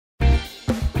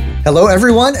Hello,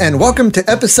 everyone, and welcome to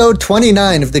episode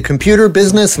 29 of the Computer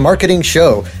Business Marketing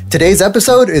Show. Today's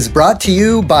episode is brought to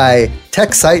you by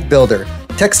TechSite Builder.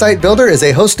 TechSite Builder is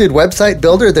a hosted website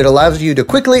builder that allows you to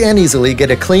quickly and easily get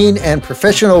a clean and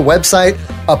professional website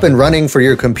up and running for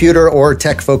your computer or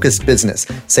tech-focused business.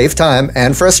 Save time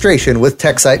and frustration with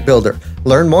TechSite Builder.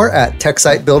 Learn more at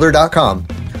techsitebuilder.com.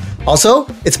 Also,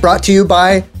 it's brought to you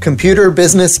by Computer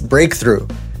Business Breakthrough.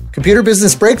 Computer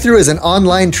Business Breakthrough is an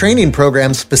online training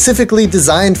program specifically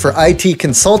designed for IT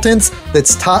consultants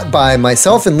that's taught by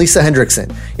myself and Lisa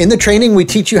Hendrickson. In the training, we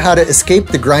teach you how to escape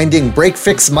the grinding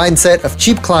break-fix mindset of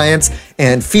cheap clients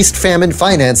and feast-famine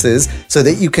finances so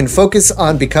that you can focus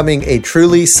on becoming a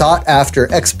truly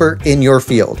sought-after expert in your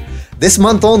field. This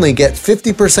month only, get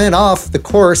 50% off the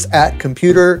course at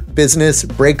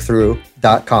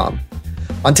computerbusinessbreakthrough.com.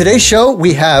 On today's show,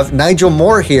 we have Nigel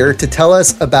Moore here to tell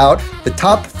us about the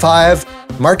top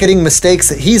 5 marketing mistakes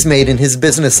that he's made in his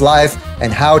business life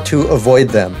and how to avoid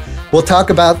them. We'll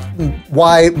talk about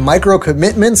why micro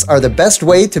commitments are the best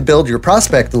way to build your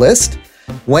prospect list,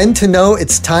 when to know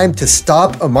it's time to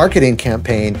stop a marketing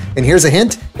campaign, and here's a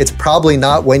hint, it's probably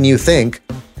not when you think,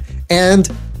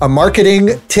 and a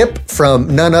marketing tip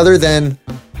from none other than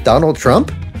Donald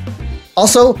Trump.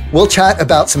 Also, we'll chat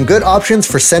about some good options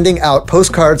for sending out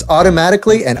postcards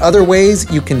automatically and other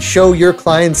ways you can show your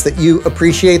clients that you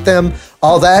appreciate them.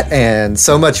 All that and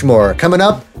so much more coming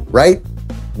up right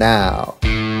now.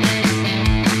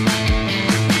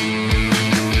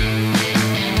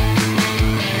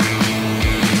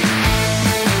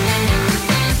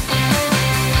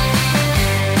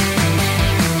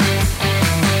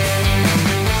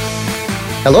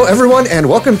 Hello, everyone, and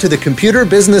welcome to the Computer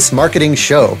Business Marketing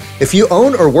Show. If you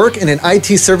own or work in an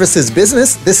IT services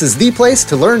business, this is the place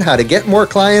to learn how to get more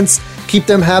clients, keep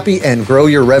them happy, and grow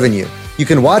your revenue. You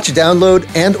can watch, download,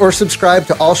 and or subscribe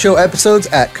to all show episodes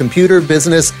at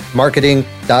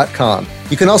computerbusinessmarketing.com.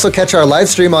 You can also catch our live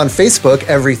stream on Facebook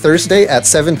every Thursday at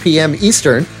 7 p.m.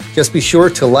 Eastern. Just be sure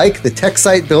to like the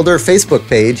TechSite Builder Facebook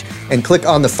page and click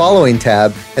on the following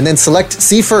tab and then select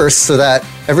See First so that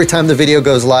every time the video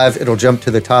goes live, it'll jump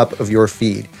to the top of your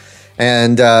feed.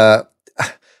 And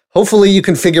hopefully you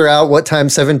can figure out what time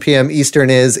 7 p.m. Eastern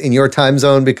is in your time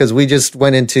zone, because we just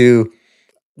went into,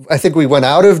 I think we went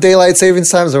out of daylight savings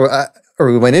times or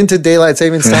we went into daylight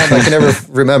savings time. I can never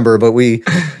remember, but we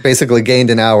basically gained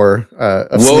an hour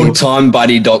of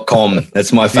WorldTimeBuddy.com.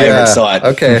 That's my favorite site.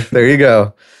 Okay, there you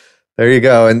go. There you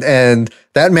go. And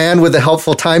that man with the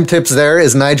helpful time tips there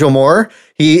is Nigel Moore.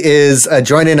 He is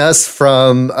joining us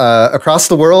from across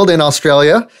the world in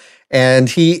Australia. And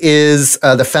he is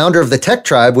the founder of the Tech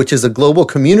Tribe, which is a global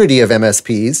community of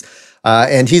MSPs.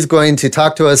 And he's going to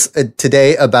talk to us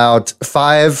today about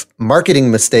 5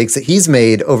 marketing mistakes that he's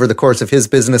made over the course of his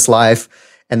business life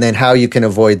and then how you can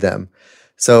avoid them.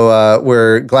 So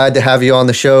we're glad to have you on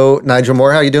the show. Nigel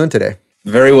Moore, how are you doing today?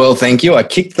 Very well, thank you. I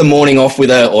kicked the morning off with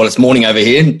it's morning over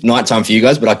here, nighttime for you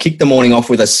guys, but I kicked the morning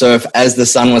off with a surf as the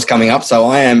sun was coming up. So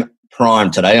I am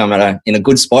primed today. I'm in a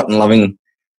good spot and loving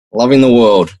the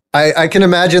world. I can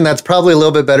imagine that's probably a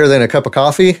little bit better than a cup of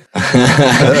coffee,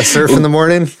 a surf in the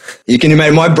morning. You can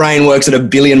imagine my brain works at 1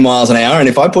 billion miles an hour. And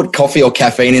if I put coffee or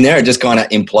caffeine in there, it just kind of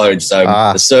implodes. So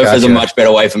the surf is a much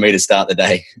better way for me to start the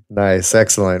day. Nice.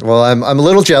 Excellent. Well, I'm a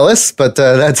little jealous, but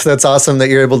that's awesome that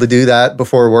you're able to do that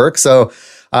before work. So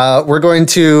we're going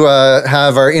to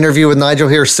have our interview with Nigel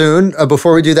here soon.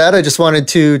 Before we do that, I just wanted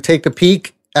to take a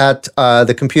peek at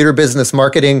the Computer Business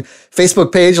Marketing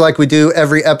Facebook page, like we do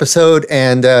every episode,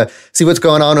 and see what's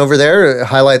going on over there.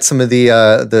 Highlight some of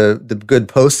the good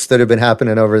posts that have been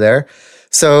happening over there.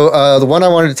 So the one I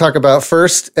wanted to talk about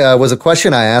first was a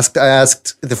question I asked. I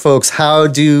asked the folks, how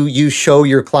do you show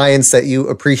your clients that you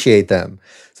appreciate them?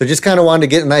 So just kind of wanted to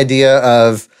get an idea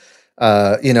of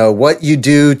what you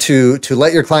do to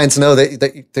let your clients know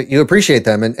that you appreciate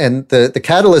them. And the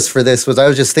catalyst for this was, I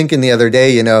was just thinking the other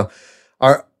day,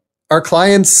 our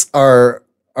clients are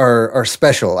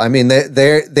special. I mean,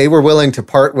 they were willing to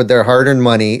part with their hard-earned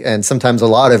money, and sometimes a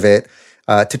lot of it,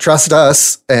 to trust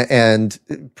us and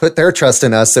put their trust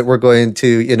in us that we're going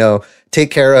to,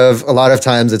 take care of. A lot of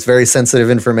times it's very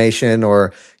sensitive information,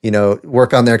 or,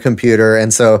 work on their computer.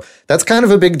 And so that's kind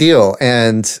of a big deal.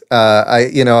 And,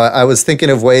 I was thinking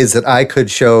of ways that I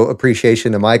could show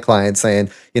appreciation to my clients,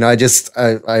 saying, I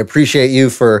appreciate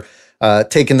you for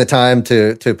taking the time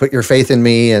to put your faith in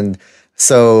me. And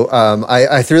so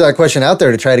I threw that question out there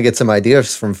to try to get some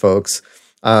ideas from folks.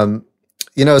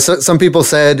 So some people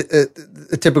said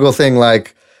a typical thing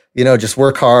like, just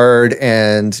work hard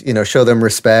and, show them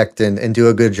respect and do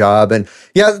a good job. And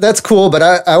yeah, that's cool. But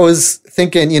I was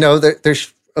thinking,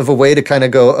 of a way to kind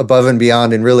of go above and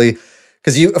beyond and really,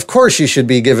 because of course you should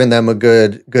be giving them a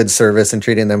good service and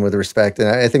treating them with respect. And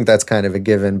I think that's kind of a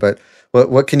given, but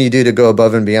what can you do to go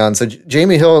above and beyond? So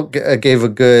Jamie Hill gave a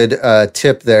good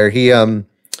tip there.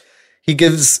 He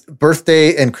gives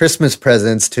birthday and Christmas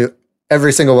presents to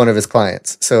every single one of his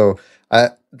clients. So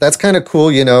that's kind of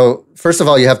cool. First of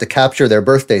all, you have to capture their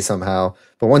birthday somehow.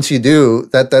 But once you do,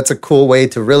 that's a cool way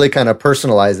to really kind of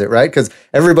personalize it, right? Because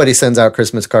everybody sends out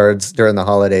Christmas cards during the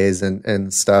holidays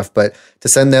and stuff. But to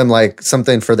send them like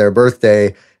something for their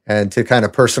birthday and to kind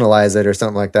of personalize it or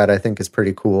something like that, I think is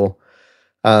pretty cool.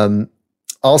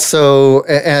 Also,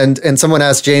 and someone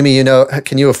asked Jamie,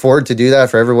 can you afford to do that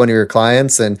for every one of your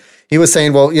clients? And he was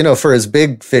saying, well, for his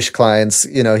big fish clients,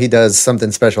 he does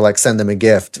something special, like send them a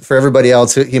gift. For everybody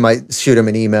else, he might shoot them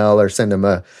an email or send them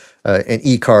an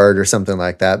e-card or something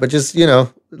like that. But just,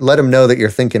 let them know that you're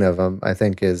thinking of them, I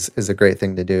think is a great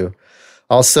thing to do.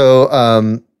 Also,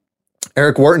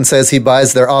 Eric Wharton says he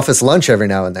buys their office lunch every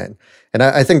now and then. And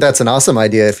I think that's an awesome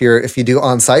idea. If you do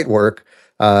on-site work,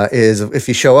 is if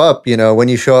you show up, when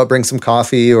you show up, bring some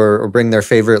coffee or bring their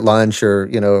favorite lunch or,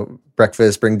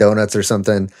 breakfast, bring donuts or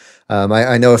something.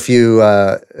 I know a few,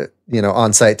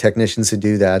 on-site technicians who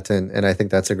do that. And I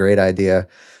think that's a great idea.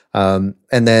 And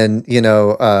then,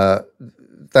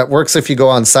 that works if you go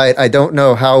on site. I don't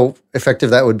know how effective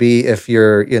that would be if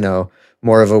you're,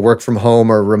 more of a work from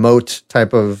home or remote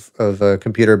type of a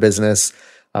computer business.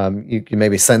 You can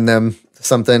maybe send them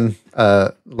something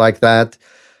like that.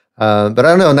 But I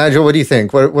don't know, Nigel, what do you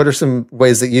think? What are some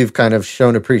ways that you've kind of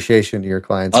shown appreciation to your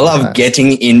clients? I love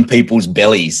getting in people's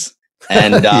bellies.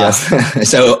 And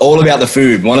so all about the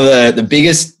food. One of the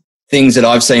biggest things that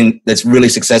I've seen that's really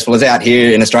successful is out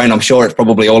here in Australia, and I'm sure it's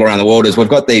probably all around the world, is we've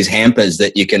got these hampers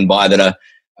that you can buy that are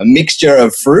a mixture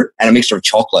of fruit and a mixture of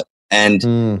chocolate.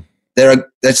 And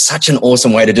that's such an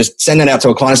awesome way to just send that out to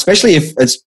a client, especially if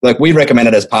it's like we recommend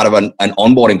it as part of an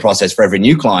onboarding process for every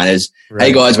new client is, right.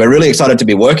 Hey guys, we're really excited to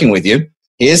be working with you.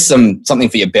 Here's something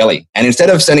for your belly. And instead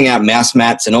of sending out mouse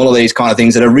mats and all of these kind of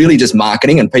things that are really just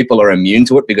marketing and people are immune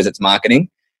to it because it's marketing,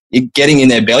 you're getting in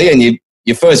their belly and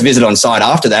your first visit on site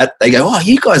after that, they go, oh,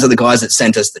 you guys are the guys that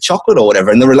sent us the chocolate or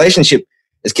whatever. And the relationship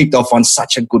is kicked off on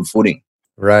such a good footing.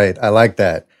 Right. I like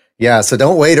that. Yeah. So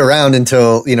don't wait around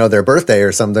until, their birthday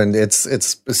or something. It's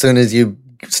as soon as you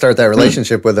start that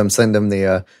relationship with them, send them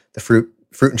the fruit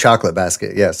and chocolate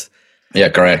basket. Yes. Yeah,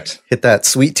 correct. Hit that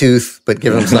sweet tooth, but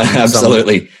give them some.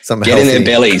 Absolutely. Some Get healthy. in their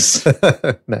bellies.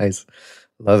 Nice.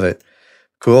 Love it.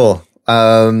 Cool.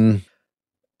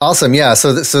 Awesome. Yeah.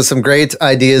 So some great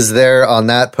ideas there on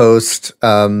that post.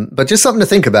 But just something to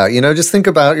think about, just think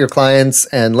about your clients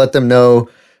and let them know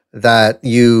that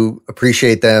you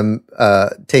appreciate them,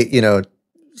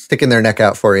 sticking their neck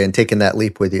out for you and taking that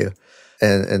leap with you.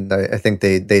 And I think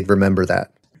they'd remember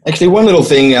that. Actually, one little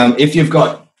thing, if you've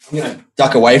got,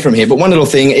 duck away from here, but one little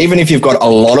thing, even if you've got a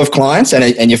lot of clients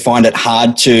and you find it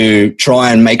hard to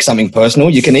try and make something personal,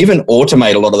 you can even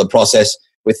automate a lot of the process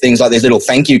with things like these little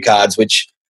thank you cards, which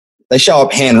they show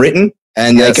up handwritten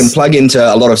and They can plug into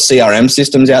a lot of CRM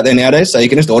systems out there nowadays. So you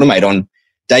can just automate on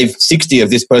day 60 of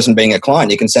this person being a client.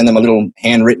 You can send them a little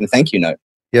handwritten thank you note.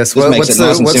 Yes. What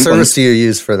service do you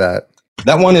use for that?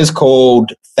 That one is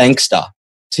called Thankster.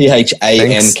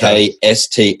 ThankSter,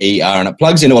 and it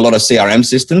plugs into a lot of CRM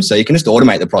systems, so you can just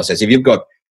automate the process. If you've got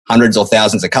hundreds or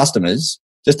thousands of customers,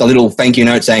 just a little thank you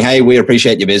note saying, "Hey, we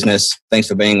appreciate your business. Thanks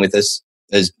for being with us."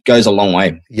 Goes a long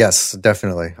way. Yes,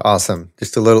 definitely. Awesome.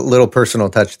 Just a little personal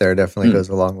touch there definitely goes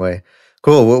a long way.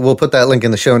 Cool. We'll put that link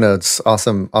in the show notes.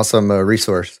 Awesome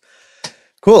resource.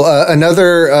 Cool.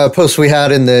 Another post we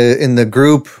had in the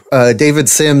group, David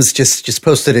Sims just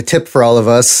posted a tip for all of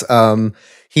us.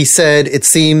 He said it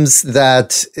seems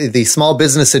that the small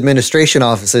business administration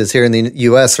offices here in the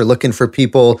U.S. are looking for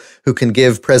people who can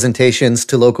give presentations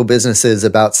to local businesses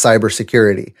about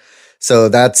cybersecurity. So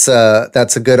that's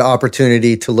a good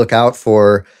opportunity to look out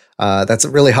for. That's a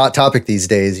really hot topic these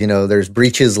days. There's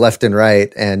breaches left and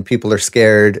right, and people are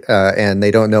scared and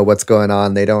they don't know what's going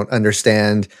on. They don't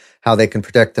understand how they can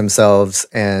protect themselves.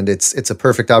 And it's a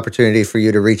perfect opportunity for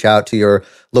you to reach out to your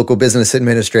local business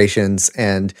administrations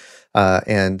and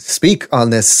speak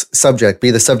on this subject,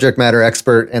 be the subject matter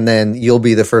expert, and then you'll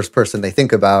be the first person they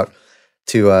think about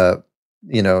to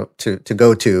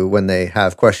go to when they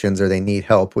have questions or they need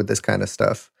help with this kind of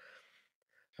stuff.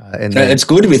 And it's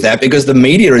good with that because the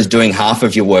media is doing half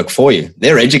of your work for you.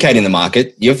 They're educating the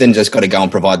market. You've then just got to go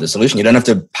and provide the solution. You don't have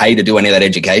to pay to do any of that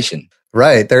education.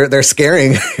 Right. They're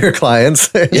scaring your clients.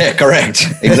 Yeah, correct.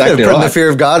 Exactly right. Putting the fear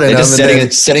of God in them. They're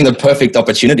just setting the perfect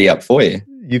opportunity up for you.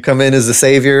 You come in as a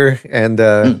savior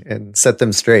and set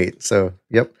them straight. So,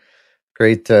 yep.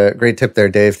 Great tip there,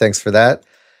 Dave. Thanks for that.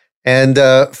 And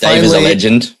Dave is a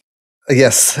legend.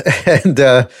 Yes.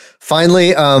 And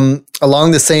finally,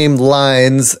 along the same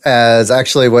lines as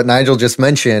actually what Nigel just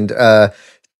mentioned,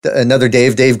 another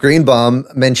Dave Greenbaum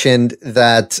mentioned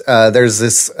that there's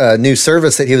this new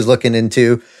service that he was looking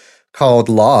into called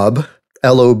Lob,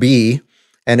 L-O-B.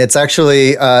 And it's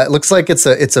actually, it looks like it's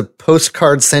a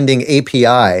postcard sending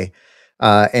API.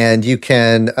 And you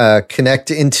can connect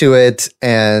into it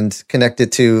and connect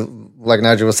it to, like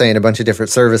Nigel was saying, a bunch of different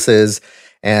services.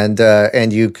 And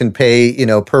you can pay,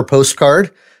 per postcard.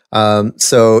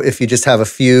 So if you just have a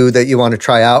few that you want to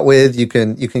try out with, you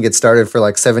can get started for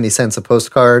like 70 cents a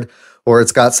postcard, or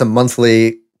it's got some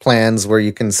monthly plans where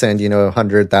you can send,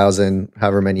 100,000,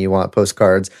 however many you want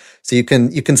postcards. So you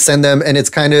can send them, and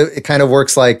it kind of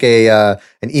works like an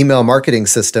email marketing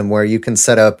system where you can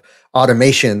set up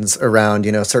automations around,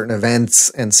 certain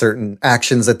events and certain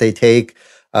actions that they take.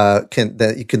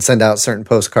 That you can send out certain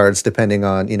postcards depending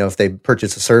on, if they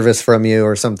purchase a service from you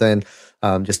or something,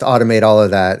 just to automate all of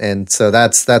that. And so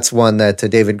that's one that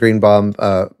David Greenbaum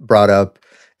brought up.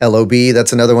 LOB,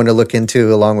 that's another one to look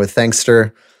into along with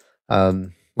Thankster.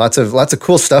 Lots of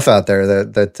cool stuff out there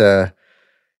that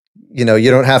you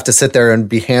don't have to sit there and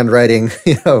be handwriting,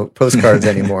 postcards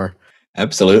anymore.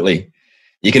 Absolutely.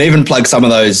 You can even plug some of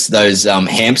those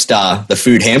the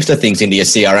food hamster things into your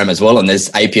CRM as well. And there's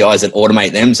APIs that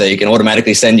automate them. So you can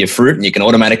automatically send your fruit and you can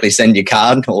automatically send your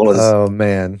card. Oh,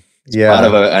 man. Yeah. Part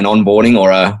of an onboarding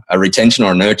or a retention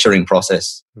or a nurturing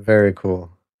process. Very cool.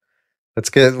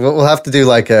 That's good. We'll have to do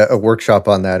like a workshop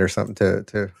on that or something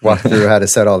to walk through how to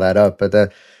set all that up. But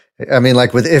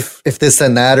like with if this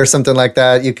and that or something like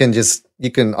that, you can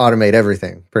automate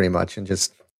everything pretty much and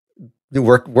just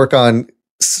work on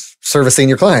servicing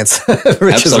your clients, which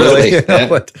absolutely. is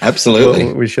really absolutely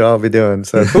what we should all be doing.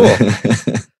 So cool.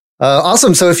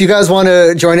 Awesome. So if you guys want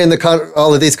to join in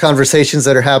all of these conversations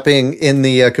that are happening in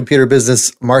the Computer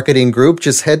Business Marketing group,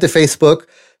 just head to Facebook,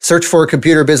 search for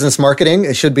Computer Business Marketing.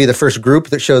 It should be the first group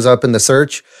that shows up in the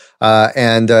search.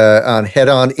 And head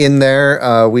on in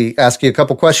there. We ask you a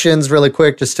couple questions really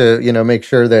quick just to, make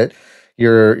sure that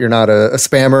you're not a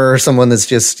spammer or someone that's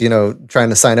just, trying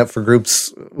to sign up for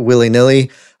groups willy-nilly.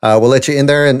 We'll let you in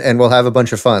there and we'll have a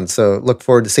bunch of fun. So look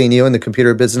forward to seeing you in the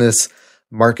Computer Business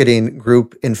Marketing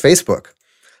group in Facebook.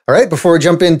 All right. Before we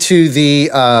jump into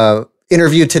the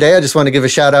interview today, I just want to give a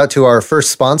shout out to our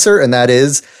first sponsor, and that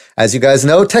is, as you guys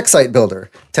know, TechSite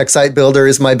Builder. TechSite Builder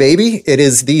is my baby. It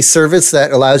is the service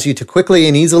that allows you to quickly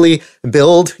and easily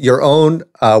build your own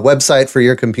website for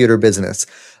your computer business.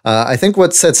 I think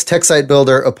what sets TechSite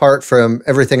Builder apart from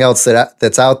everything else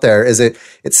that's out there is it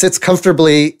sits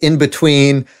comfortably in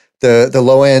between the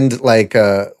low end, like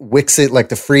Wixit, like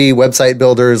the free website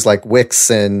builders like Wix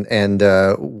and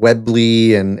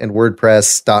Weebly and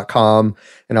WordPress.com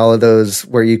and all of those,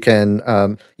 where you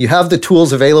can you have the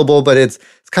tools available, but it's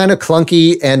kind of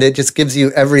clunky and it just gives you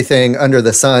everything under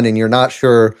the sun, and you're not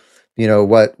sure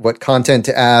what content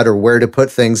to add or where to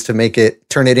put things to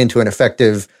turn it into an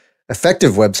effective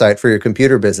website for your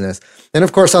computer business. And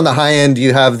of course, on the high end,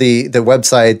 you have the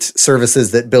website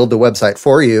services that build the website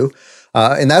for you.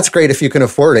 And that's great if you can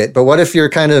afford it. But what if you're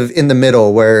kind of in the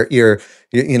middle where you're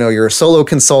a solo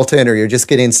consultant or you're just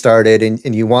getting started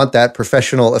and you want that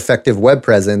professional, effective web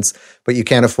presence, but you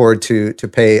can't afford to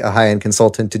pay a high-end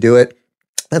consultant to do it?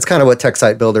 That's kind of what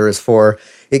TechSite Builder is for.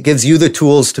 It gives you the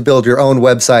tools to build your own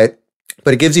website,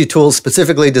 but it gives you tools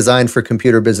specifically designed for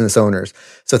computer business owners.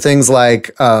 So things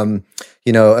like,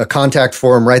 a contact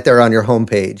form right there on your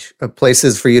homepage,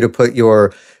 places for you to put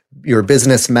your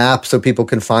business map so people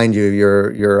can find you,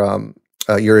 your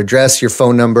address, your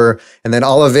phone number, and then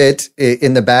all of it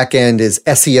in the back end is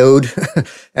SEO'd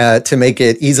to make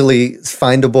it easily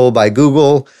findable by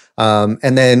Google.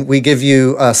 And then we give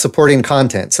you supporting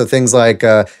content. So things like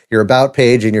your about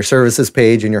page and your services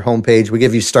page and your homepage, we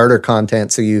give you starter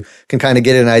content so you can kind of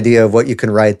get an idea of what you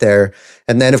can write there.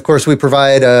 And then, of course, we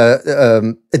provide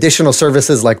additional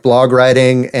services like blog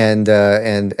writing and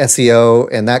SEO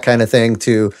and that kind of thing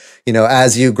to,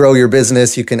 as you grow your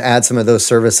business, you can add some of those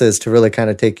services to really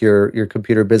kind of take your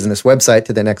computer business website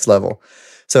to the next level.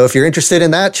 So if you're interested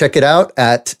in that, check it out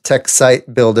at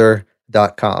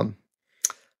techsitebuilder.com.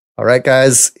 All right,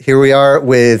 guys, here we are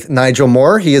with Nigel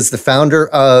Moore. He is the founder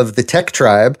of the Tech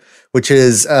Tribe, which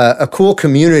is a cool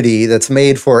community that's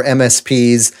made for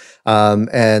MSPs.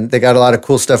 And they got a lot of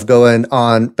cool stuff going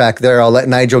on back there. I'll let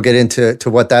Nigel get into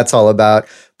what that's all about.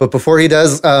 But before he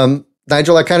does,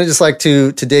 Nigel, I kind of just like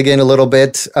to dig in a little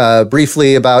bit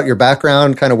briefly about your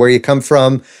background, kind of where you come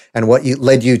from and what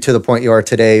led you to the point you are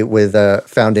today with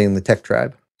founding the Tech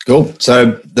Tribe. Cool.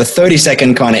 So the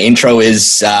 30-second kind of intro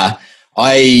is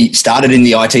I started in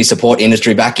the IT support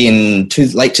industry back in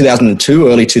late 2002,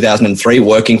 early 2003,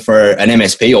 working for an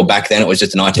MSP, or back then it was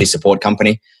just an IT support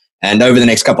company. And over the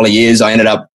next couple of years, I ended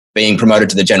up being promoted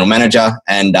to the general manager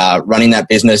and running that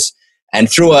business. And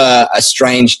through a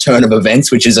strange turn of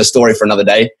events, which is a story for another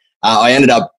day, I ended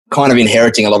up kind of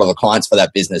inheriting a lot of the clients for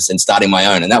that business and starting my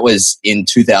own. And that was in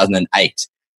 2008.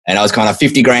 And I was kind of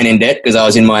 50 grand in debt because I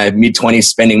was in my mid-20s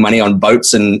spending money on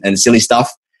boats and silly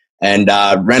stuff, and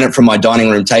ran it from my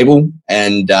dining room table.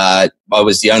 And I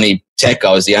was the only tech,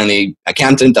 I was the only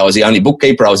accountant, I was the only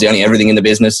bookkeeper, I was the only everything in the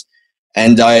business.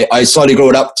 And I slowly grew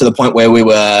it up to the point where we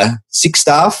were 6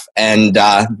 staff, and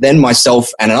then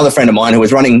myself and another friend of mine who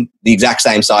was running the exact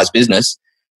same size business.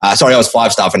 I was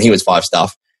 5 staff and he was 5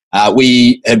 staff.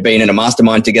 We had been in a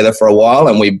mastermind together for a while,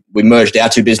 and we merged our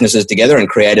 2 businesses together and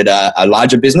created a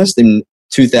larger business in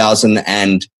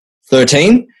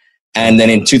 2013. And then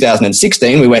in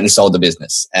 2016, we went and sold the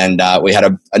business, and we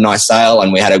had a nice sale,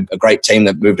 and we had a great team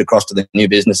that moved across to the new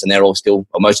business, and they're all still,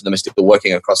 or most of them are still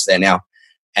working across there now.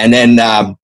 And then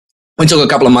we took a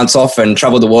couple of months off and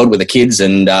traveled the world with the kids,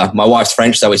 and my wife's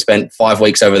French, so we spent 5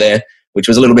 weeks over there, which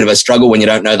was a little bit of a struggle when you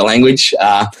don't know the language.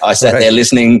 I sat there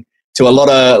listening to a lot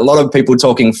of people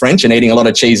talking French and eating a lot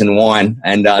of cheese and wine,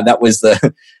 and that was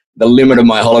the limit of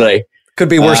my holiday. Could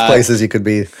be worse places you could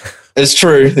be. It's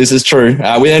true. This is true.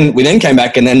 We then came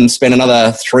back and then spent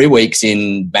another 3 weeks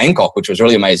in Bangkok, which was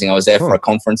really amazing. I was there for a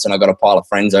conference, and I got a pile of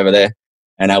friends over there,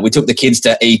 and we took the kids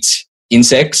to eat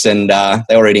insects, and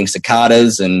they were eating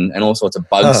cicadas and all sorts of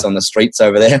bugs on the streets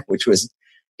over there, which was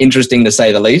interesting to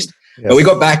say the least. Yes. But we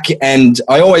got back, and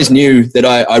I always knew that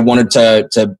I wanted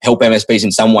to help MSPs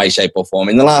in some way, shape or form.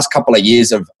 In the last couple of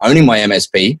years of owning my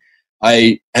MSP,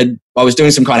 I was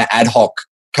doing some kind of ad hoc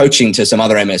coaching to some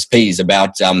other MSPs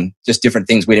about just different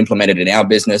things we'd implemented in our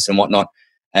business and whatnot.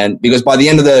 And because by the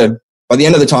end of the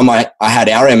time I had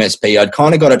our MSP, I'd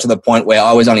kind of got it to the point where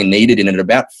I was only needed in it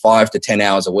about 5 to 10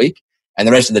 hours a week, and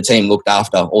the rest of the team looked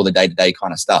after all the day-to-day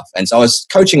kind of stuff. And so I was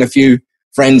coaching a few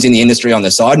friends in the industry on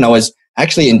the side, and I was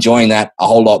actually enjoying that a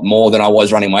whole lot more than I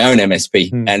was running my own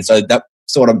MSP. And so that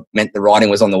sort of meant the writing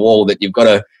was on the wall that you've got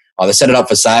to either set it up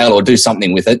for sale or do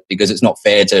something with it, because it's not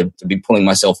fair to be pulling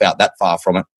myself out that far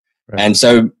from it. Right. And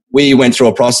so we went through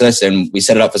a process and we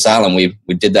set it up for sale, and we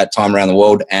did that time around the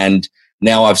world. And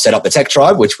now I've set up the Tech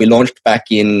Tribe, which we launched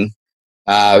back in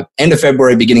end of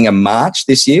February, beginning of March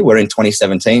this year. We're in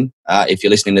 2017, if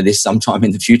you're listening to this sometime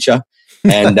in the future.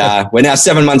 And we're now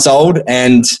 7 months old,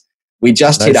 and we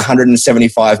just hit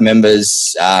 175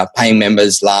 members, paying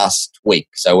members last week.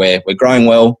 So we're growing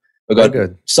well. We've got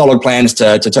solid plans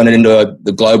to turn it into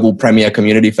the global premier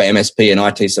community for MSP and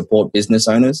IT support business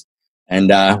owners. And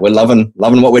we're loving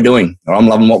what we're doing, or I'm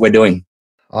loving what we're doing.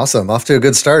 Awesome. Off to a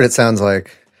good start, it sounds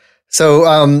like.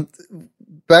 So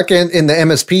back in the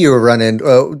MSP you were running,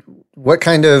 what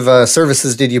kind of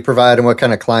services did you provide, and what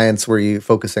kind of clients were you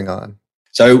focusing on?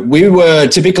 So we were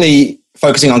typically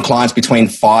focusing on clients between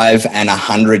 5 and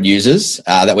 100 users.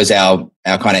 That was our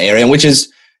kind of area, which is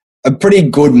a pretty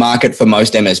good market for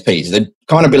most MSPs. They're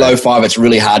kind of below 5. It's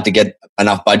really hard to get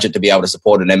enough budget to be able to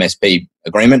support an MSP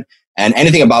agreement. And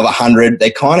anything above 100, they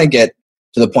kind of get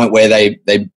to the point where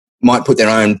they might put their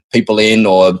own people in,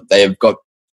 or they've got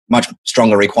much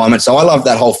stronger requirements. So I love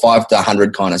that whole 5 to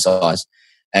 100 kind of size.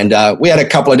 And we had a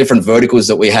couple of different verticals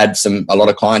that we had a lot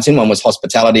of clients in. One was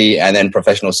hospitality, and then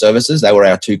professional services. They were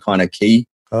our 2 kind of key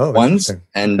ones.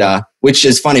 And which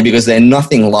is funny because they're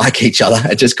nothing like each other.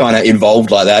 It just kind of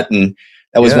evolved like that. And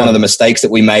that was one of the mistakes that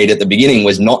we made at the beginning,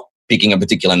 was not picking a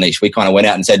particular niche. We kind of went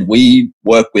out and said, we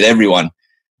work with everyone.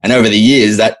 And over the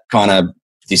years, that kind of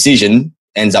decision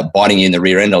ends up biting you in the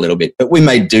rear end a little bit. But we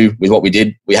made do with what we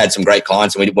did. We had some great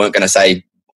clients, and we weren't going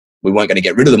to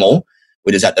get rid of them all.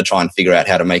 We just had to try and figure out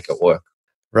how to make it work.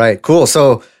 Right. Cool.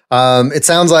 So it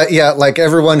sounds like, like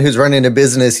everyone who's running a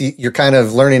business, you're kind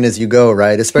of learning as you go,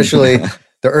 right? Especially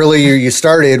the earlier you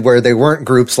started, where they weren't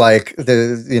groups like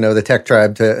the Tech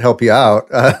Tribe to help you out.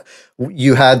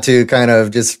 You had to kind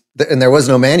of and there was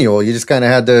no manual. You just kind of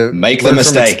had to make the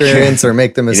mistake, experience, or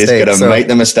make the mistake. You just got to make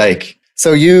the mistake.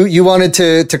 So you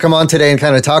wanted to come on today and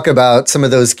kind of talk about some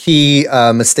of those key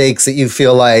mistakes that you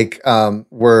feel like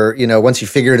were, once you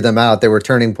figured them out, they were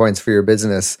turning points for your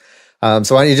business.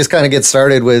 So why don't you just kind of get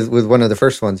started with one of the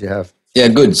first ones you have? Yeah,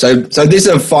 good. So these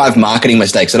are 5 marketing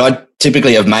mistakes that I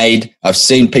typically have made. I've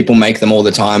seen people make them all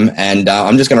the time, and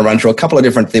I'm just going to run through a couple of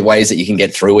different ways that you can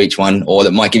get through each one, or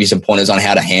that might give you some pointers on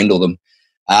how to handle them.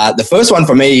 The first one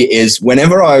for me is,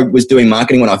 whenever I was doing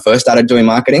marketing, when I first started doing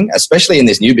marketing, especially in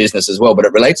this new business as well, but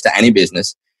it relates to any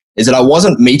business, is that I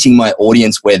wasn't meeting my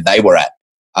audience where they were at.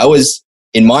 I was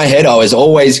in my head, I was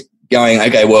always going,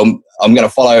 okay, well, I'm going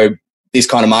to follow this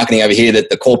kind of marketing over here that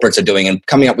the corporates are doing, and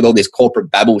coming up with all this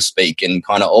corporate babble speak and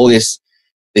kind of all this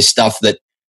stuff that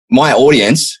my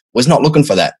audience was not looking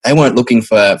for that. They weren't looking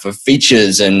for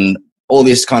features and all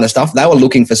this kind of stuff. They were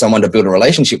looking for someone to build a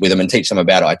relationship with them and teach them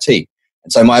about IT.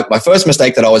 And so my first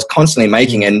mistake that I was constantly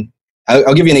making, and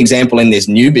I'll give you an example in this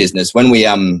new business. When we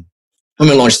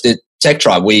launched the Tech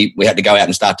Tribe, we had to go out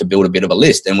and start to build a bit of a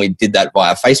list, and we did that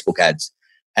via Facebook ads.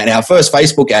 And our first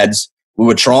Facebook ads, we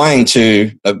were trying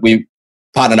to, we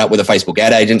partnered up with a Facebook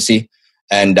ad agency,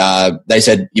 and they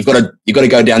said, you've got to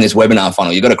go down this webinar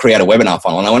funnel. You've got to create a webinar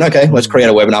funnel. And I went, okay, let's create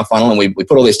a webinar funnel. And we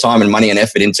put all this time and money and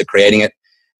effort into creating it.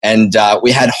 And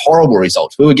we had horrible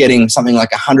results. We were getting something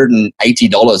like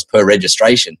 $180 per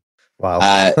registration. Wow.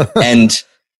 And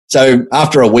so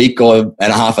after a week and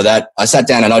a half of that, I sat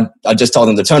down and I just told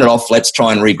them to turn it off. Let's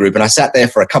try and regroup. And I sat there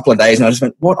for a couple of days and I just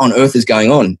went, what on earth is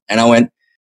going on? And I went,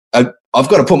 I've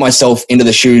got to put myself into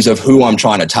the shoes of who I'm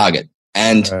trying to target.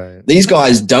 And these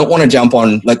guys don't want to jump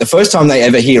on, like the first time they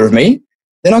ever hear of me,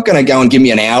 they're not going to go and give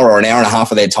me an hour or an hour and a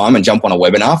half of their time and jump on a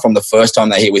webinar from the first time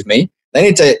they hear with me. They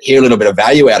need to hear a little bit of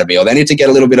value out of me, or they need to get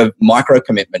a little bit of micro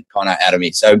commitment kind of out of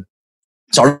me. So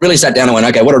I really sat down and went,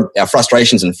 okay, what are our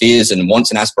frustrations and fears and wants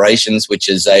and aspirations, which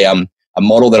is a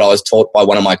model that I was taught by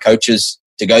one of my coaches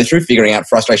to go through, figuring out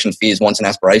frustrations, fears, wants and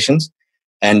aspirations.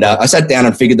 And I sat down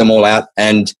and figured them all out.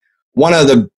 And one of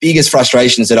the biggest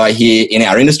frustrations that I hear in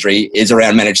our industry is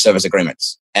around managed service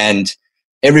agreements. And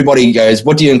everybody goes,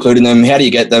 what do you include in them? How do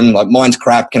you get them? Like, mine's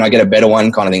crap. Can I get a better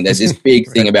one? Kind of thing. There's this big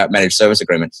thing about managed service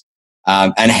agreements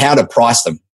and how to price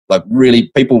them. Like, really,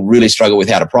 people really struggle with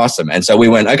how to price them. And so we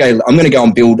went, okay, I'm going to go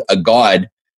and build a guide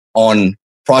on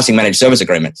pricing managed service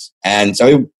agreements. And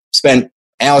so we spent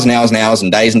hours and hours and hours and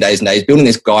days and days and days building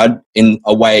this guide in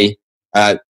a way,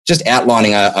 just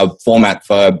outlining a format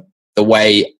for the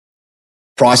way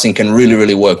pricing can really,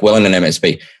 really work well in an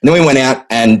MSP. And then we went out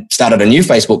and started a new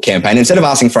Facebook campaign. Instead of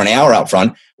asking for an hour up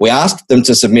front, we asked them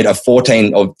to submit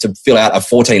to fill out a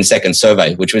 14-second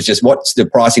survey, which was just, what's the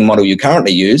pricing model you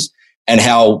currently use and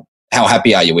how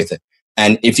happy are you with it?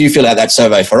 And if you fill out that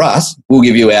survey for us, we'll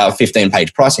give you our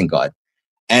 15-page pricing guide.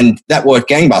 And that worked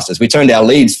gangbusters. We turned our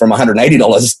leads from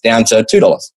 $180 down to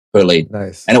 $2 per lead.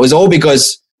 Nice. And it was all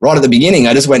because right at the beginning,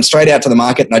 I just went straight out to the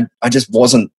market and I just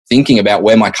wasn't thinking about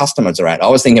where my customers are at. I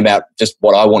was thinking about just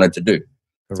what I wanted to do.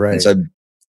 Right. And so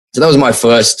that was my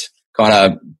first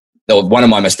one of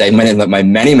my mistakes, my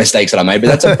many mistakes that I made,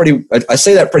 but I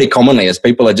see that pretty commonly as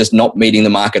people are just not meeting the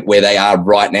market where they are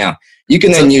right now. You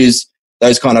can then use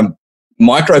those kind of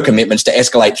micro commitments to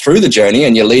escalate through the journey,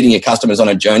 and you're leading your customers on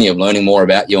a journey of learning more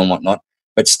about you and whatnot,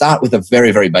 but start with the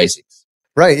very, very basics.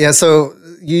 Right. Yeah. So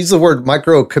you use the word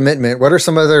micro commitment. What are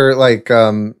some other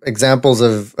examples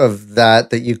of that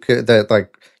you could,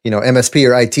 MSP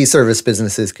or IT service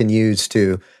businesses can use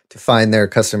to find their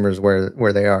customers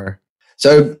where they are?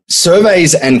 So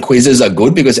surveys and quizzes are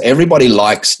good because everybody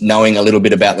likes knowing a little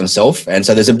bit about themselves. And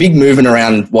so there's a big movement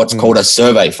around what's called a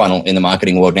survey funnel in the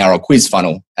marketing world now, or a quiz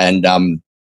funnel. And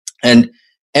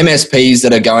MSPs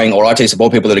that are going, or IT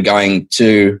support people that are going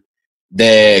to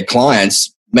their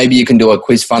clients, maybe you can do a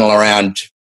quiz funnel around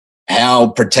how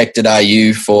protected are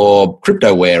you for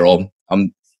cryptoware, or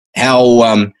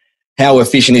how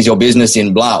efficient is your business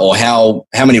in blah, or how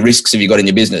many risks have you got in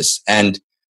your business? And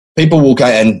people will go,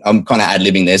 and I'm kind of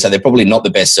ad-libbing there, so they're probably not the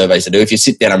best surveys to do. If you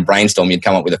sit down and brainstorm, you'd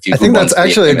come up with a few. I think that's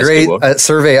actually a great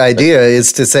survey idea,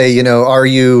 is to say, are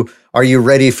you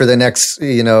ready for the next,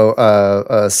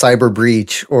 cyber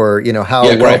breach, or, how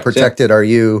well protected are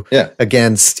you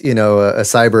against, a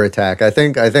cyber attack? I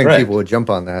think people would jump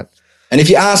on that. And if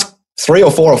you ask 3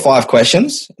 or 4 or 5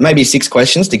 questions, maybe 6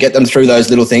 questions to get them through those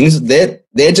little things, they're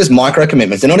just micro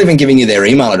commitments. They're not even giving you their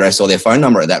email address or their phone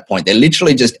number at that point. They're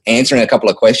literally just answering a couple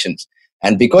of questions.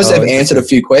 And because they've answered a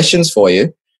few questions for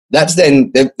you, that's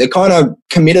then they're kind of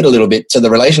committed a little bit to the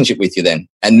relationship with you then.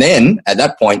 And then at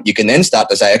that point, you can then start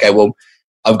to say, okay, well,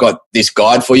 I've got this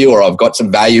guide for you, or I've got some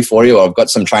value for you, or I've got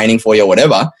some training for you, or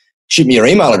whatever. Shoot me your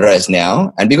email address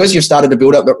now. And because you've started to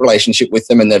build up that relationship with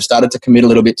them and they've started to commit a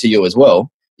little bit to you as well,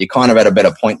 you're kind of at a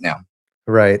better point now.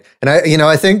 Right. And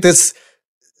I think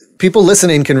people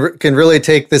listening can really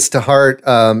take this to heart,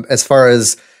 as far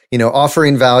as,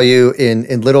 offering value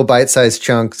in little bite-sized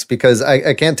chunks, because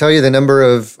I can't tell you the number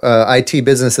of IT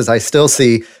businesses I still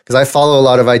see, because I follow a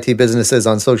lot of IT businesses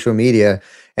on social media,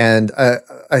 and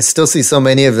I still see so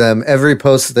many of them. Every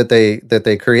post that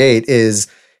they create is,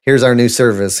 here's our new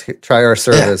service, try our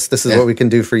service. This is what we can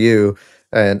do for you,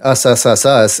 and us,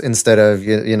 instead of,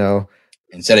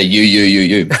 instead of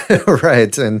you.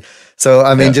 Right. And So,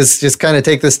 I mean, just kind of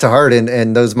take this to heart,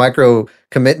 and those micro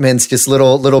commitments, just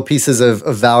little pieces of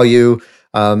value,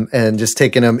 and just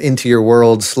taking them into your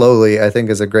world slowly, I think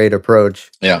is a great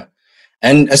approach. Yeah.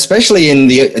 And especially in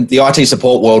the IT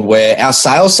support world, where our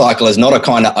sales cycle is not a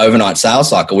kind of overnight sales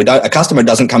cycle. A customer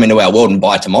doesn't come into our world and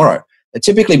buy tomorrow. They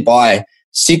typically buy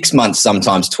 6 months,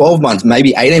 sometimes 12 months,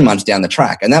 maybe 18 months down the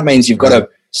track. And that means you've got to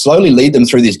slowly lead them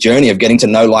through this journey of getting to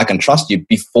know, like, and trust you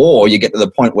before you get to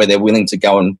the point where they're willing to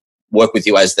go and work with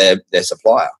you as their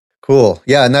supplier. Cool.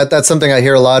 Yeah. And that's something I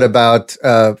hear a lot about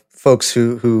folks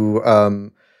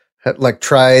who like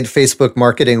tried Facebook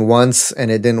marketing once and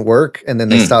it didn't work, and then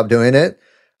they stopped doing it.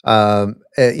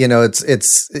 You know,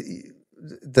 it's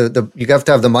you have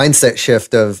to have the mindset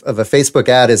shift of a Facebook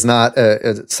ad is not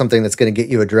something that's going to get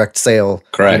you a direct sale.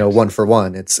 Correct. You know, one for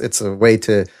one. It's a way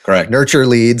to Correct. nurture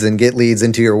leads and get leads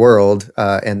into your world,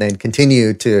 and then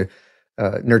continue to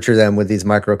nurture them with these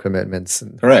micro commitments.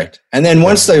 Correct. And then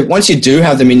once you do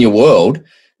have them in your world,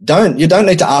 you don't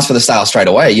need to ask for the sale straight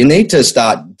away. You need to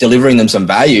start delivering them some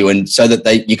value, and so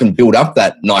that you can build up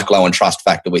that like, low, and trust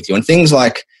factor with you. And things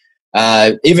like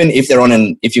even if they're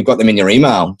if you've got them in your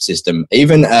email system,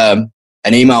 even an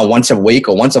email once a week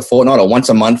or once a fortnight or once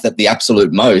a month at the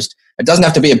absolute most. It doesn't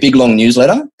have to be a big long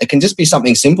newsletter. It can just be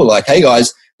something simple like, hey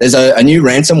guys, there's a new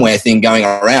ransomware thing going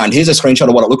around. Here's a screenshot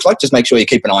of what it looks like. Just make sure you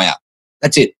keep an eye out.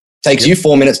 That's it. Takes you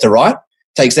 4 minutes to write,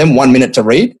 takes them 1 minute to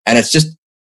read, and it's just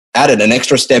added an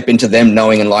extra step into them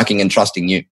knowing and liking and trusting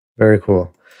you. Very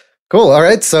cool. Cool. All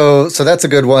right. So that's a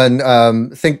good one.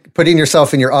 Putting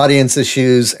yourself in your audience's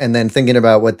shoes and then thinking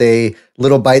about what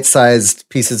little bite-sized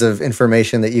pieces of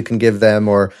information that you can give them,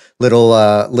 or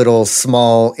little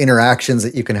small interactions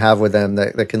that you can have with them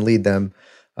that can lead them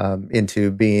into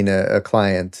being a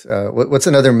client. What's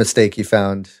another mistake you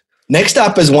found? Next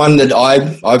up is one that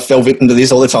I've fell victim to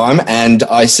this all the time, and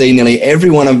I see nearly every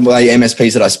one of my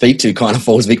MSPs that I speak to kind of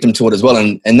falls victim to it as well.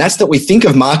 And that's that we think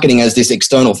of marketing as this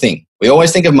external thing. We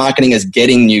always think of marketing as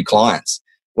getting new clients,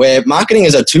 where marketing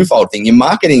is a twofold thing. You're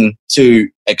marketing to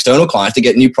external clients to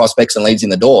get new prospects and leads in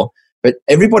the door, but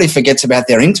everybody forgets about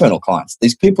their internal clients.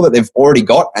 These people that they've already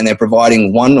got and they're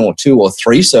providing 1 or 2 or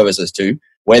 3 services to,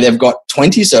 where they've got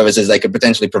 20 services they could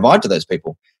potentially provide to those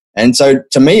people. And so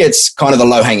to me, it's kind of the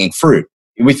low-hanging fruit.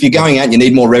 If you're going out and you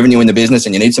need more revenue in the business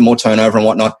and you need some more turnover and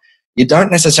whatnot, you don't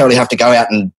necessarily have to go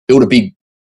out and build a big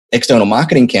external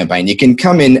marketing campaign. You can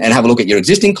come in and have a look at your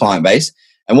existing client base.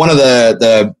 And one of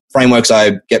the frameworks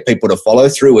I get people to follow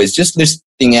through is just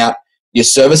listing out your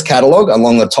service catalog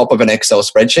along the top of an Excel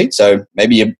spreadsheet. So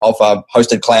maybe you offer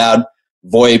hosted cloud,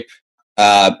 VoIP,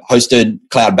 hosted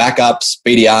cloud backups,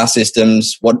 BDR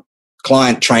systems, what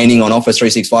client training on Office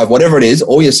 365, whatever it is,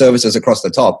 all your services across the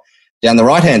top. Down the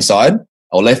right-hand side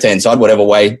or left-hand side, whatever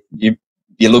way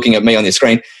you're looking at me on your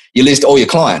screen, you list all your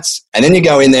clients. And then you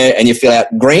go in there and you fill out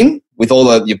green with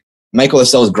you make all the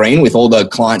cells green with all the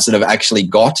clients that have actually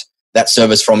got that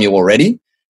service from you already.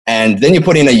 And then you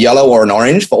put in a yellow or an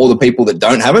orange for all the people that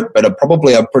don't have it, but are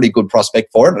probably a pretty good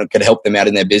prospect for it, and it could help them out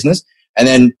in their business. And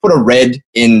then put a red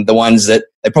in the ones that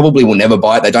they probably will never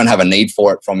buy it. They don't have a need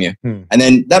for it from you. And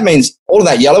then that means all of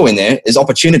that yellow in there is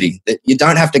opportunity that you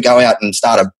don't have to go out and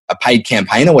start a paid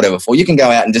campaign or whatever for. You can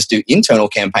go out and just do internal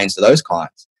campaigns to those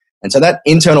clients. And so that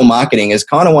internal marketing is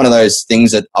kind of one of those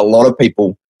things that a lot of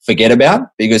people forget about,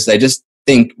 because they just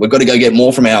think we've got to go get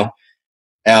more from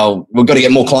we've got to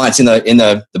get more clients in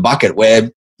the bucket, where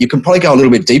you can probably go a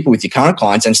little bit deeper with your current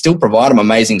clients and still provide them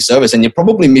amazing service. And you're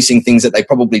probably missing things that they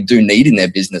probably do need in their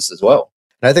business as well.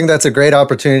 And I think that's a great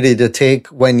opportunity to take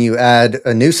when you add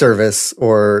a new service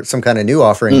or some kind of new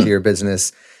offering to your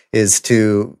business, is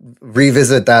to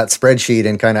revisit that spreadsheet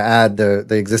and kind of add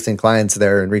the existing clients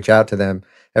there and reach out to them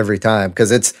every time.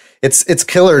 Because it's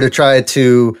killer to try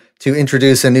to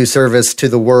introduce a new service to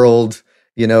the world,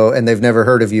 and they've never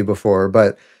heard of you before.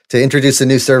 But to introduce a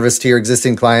new service to your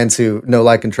existing clients who know,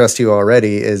 like, and trust you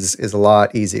already is a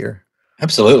lot easier.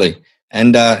 Absolutely.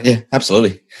 And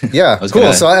absolutely. Yeah,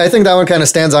 cool. So I think that one kind of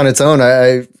stands on its own.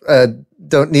 I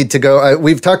don't need to go.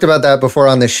 We've talked about that before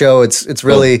on the show. It's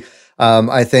really,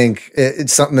 I think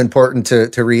it's something important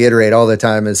to reiterate all the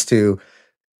time, is to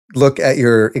look at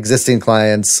your existing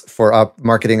clients for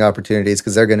marketing opportunities,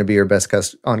 because they're going to be your best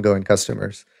ongoing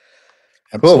customers.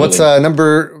 Absolutely. Cool.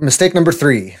 What's mistake number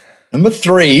 3? Number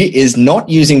 3 is not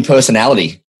using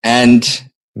personality. And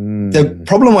the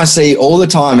problem I see all the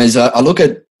time is I look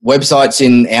at websites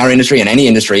in our industry and any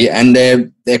industry, and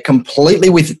they're completely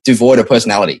devoid of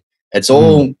personality. It's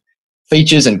all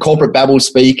features and corporate babble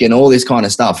speak and all this kind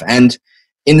of stuff. And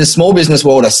in the small business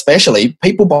world especially,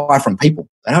 people buy from people.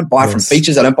 They don't buy from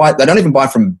features. They don't even buy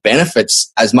from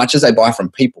benefits as much as they buy from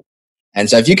people. And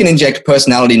so if you can inject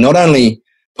personality, not only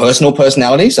personal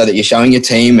personality, so that you're showing your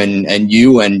team and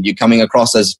you're coming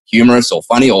across as humorous or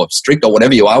funny or strict or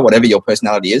whatever you are, whatever your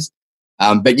personality is.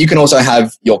 But you can also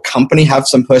have your company have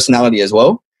some personality as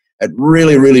well. It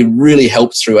really, really, really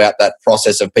helps throughout that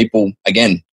process of people,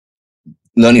 again,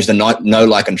 learning to know,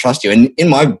 like, and trust you. And in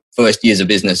my first years of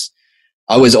business,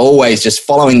 I was always just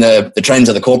following the trends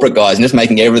of the corporate guys and just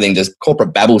making everything just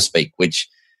corporate babble speak, which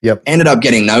ended up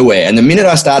getting nowhere. And the minute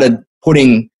I started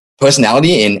putting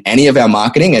personality in any of our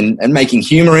marketing and making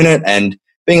humor in it and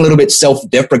being a little bit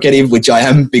self-deprecative, which I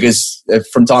am because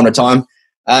from time to time,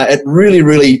 it really,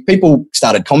 really, people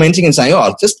started commenting and saying, oh,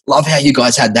 I just love how you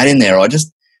guys had that in there.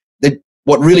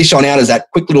 What really shone out is that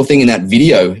quick little thing in that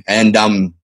video. And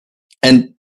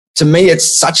to me,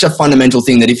 it's such a fundamental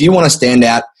thing that if you want to stand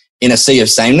out in a sea of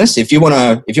sameness, if you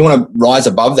want to rise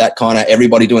above that kind of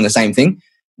everybody doing the same thing,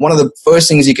 one of the first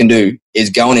things you can do is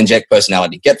go and inject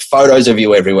personality. Get photos of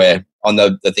you everywhere on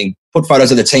the thing. Put photos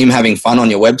of the team having fun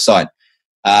on your website.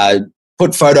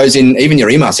 Put photos in even your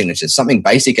email signatures, something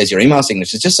basic as your email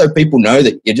signatures, just so people know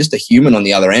that you're just a human on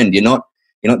the other end. You're not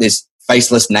this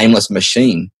faceless, nameless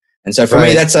machine. And so for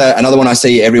me, that's another one I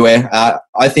see everywhere.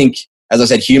 I think, as I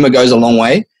said, humor goes a long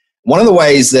way. One of the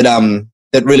ways that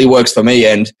that really works for me,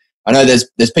 and I know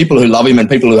there's people who love him and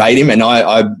people who hate him, and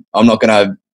I'm not going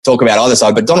to talk about either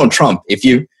side, but Donald Trump, if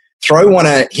you throw one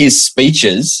of his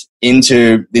speeches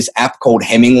into this app called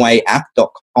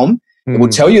HemingwayApp.com, it will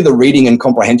tell you the reading and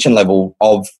comprehension level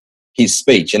of his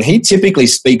speech. And he typically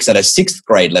speaks at a 6th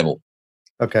grade level.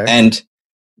 Okay. And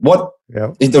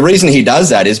the reason he does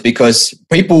that is because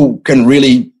people can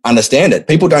really understand it.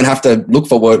 People don't have to look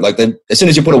for word as soon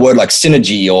as you put a word like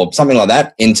synergy or something like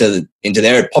that into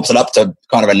there, it pops it up to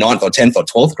kind of a 9th or 10th or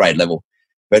 12th grade level.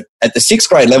 But at the 6th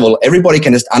grade level, everybody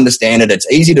can just understand it.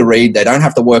 It's easy to read. They don't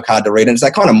have to work hard to read it. It's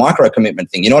that kind of micro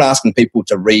commitment thing. You're not asking people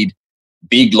to read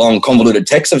big, long, convoluted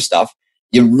text of stuff.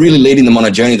 You're really leading them on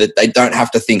a journey that they don't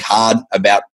have to think hard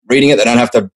about reading it. They don't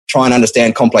have to try and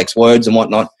understand complex words and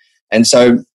whatnot. And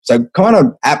so kind of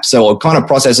apps or kind of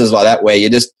processes like that where you're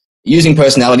just using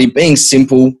personality, being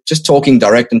simple, just talking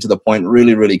direct and to the point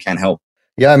really, really can help.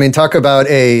 Yeah, I mean, talk about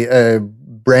a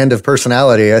brand of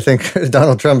personality. I think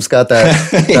Donald Trump's got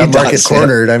that market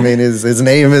cornered. I mean, his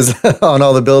name is on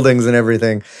all the buildings and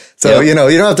everything. So, you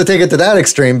don't have to take it to that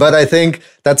extreme, but I think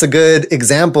that's a good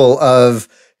example of,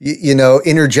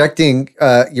 interjecting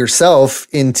yourself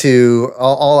into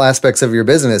all aspects of your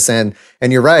business. And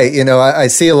you're right. I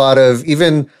see a lot of,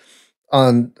 even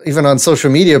on social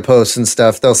media posts and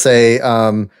stuff, they'll say,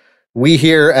 we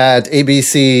here at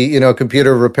ABC,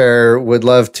 computer repair would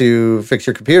love to fix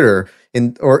your computer.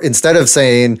 Or instead of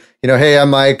saying, hey, I'm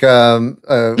Mike, this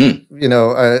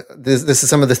is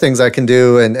some of the things I can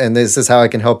do, and this is how I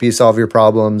can help you solve your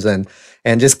problems, and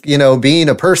just, being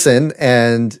a person,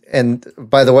 and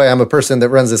by the way, I'm a person that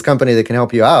runs this company that can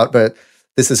help you out, but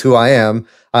this is who I am.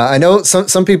 I know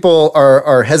some people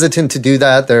are hesitant to do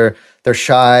that. They're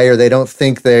shy, or they don't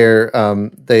think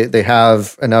they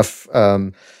have enough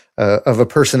of a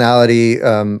personality.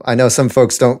 I know some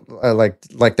folks don't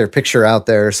like their picture out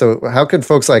there. So how can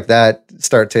folks like that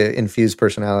start to infuse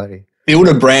personality? Build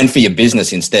a brand for your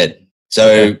business instead.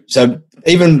 So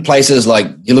even places like,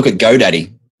 you look at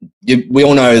GoDaddy, we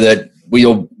all know that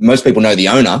most people know the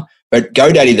owner, but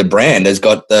GoDaddy, the brand, has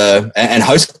got and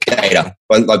HostGator,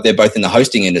 like they're both in the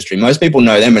hosting industry. Most people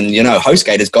know them, and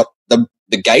HostGator's got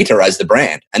the Gator as the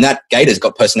brand, and that Gator's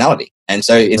got personality. And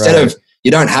so instead of, you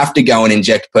don't have to go and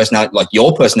inject personality, like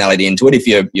your personality, into it. If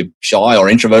you're shy or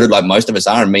introverted, like most of us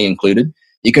are, and me included,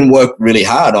 you can work really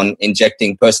hard on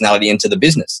injecting personality into the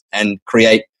business and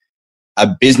create a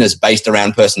business based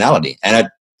around personality. And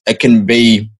it can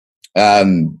be,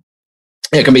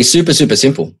 it can be super, super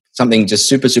simple. Something just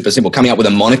super, super simple. Coming up with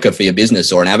a moniker for your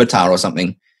business or an avatar or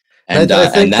something. And I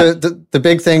think the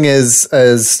big thing is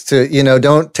to,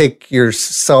 don't take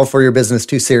yourself or your business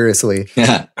too seriously.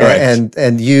 Yeah, correct.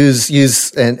 And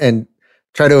use and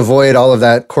try to avoid all of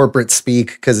that corporate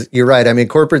speak, because you're right. I mean,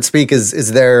 corporate speak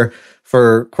is there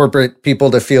for corporate people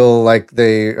to feel like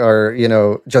they are,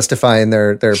 justifying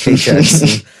their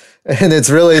paychecks. And it's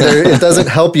really, it doesn't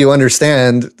help you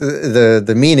understand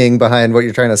the meaning behind what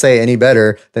you're trying to say any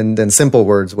better than simple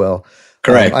words will.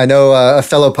 Correct. I know a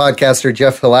fellow podcaster,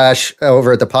 Jeff Halash,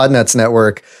 over at the Podnuts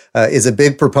Network, is a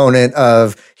big proponent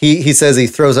of, he says he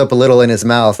throws up a little in his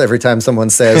mouth every time someone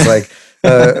says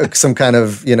some kind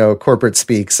of, corporate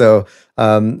speak. So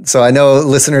I know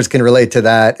listeners can relate to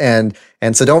that. And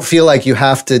so don't feel like you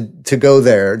have to go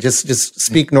there. Just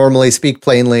speak normally, speak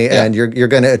plainly, and you're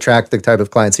going to attract the type of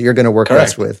clients that you're going to work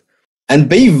best with. and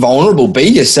be vulnerable, be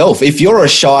yourself. If you're a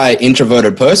shy,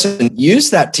 introverted person, use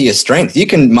that to your strength. You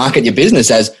can market your business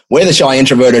as we're the shy,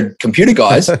 introverted computer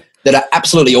guys that are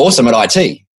absolutely awesome at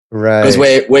IT. Right. Because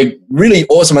we're really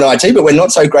awesome at IT, but we're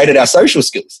not so great at our social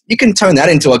skills. You can turn that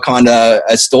into a kind of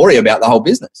a story about the whole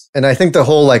business. And I think the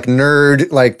whole like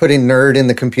nerd, like putting nerd in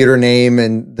the computer name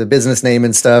and the business name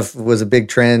and stuff was a big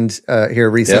trend here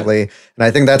recently. Yeah. And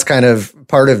I think that's kind of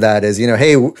part of that is,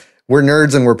 hey, we're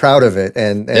nerds and we're proud of it.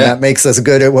 And that makes us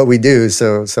good at what we do.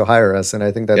 So hire us. And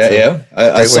I think that's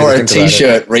I saw a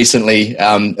t-shirt recently.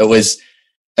 It was,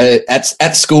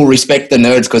 at school, respect the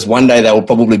nerds because one day they will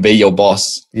probably be your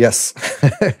boss. Yes,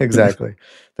 exactly.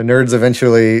 The nerds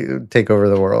eventually take over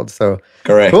the world. So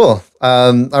correct. Cool.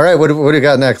 All right. What do you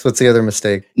got next? What's the other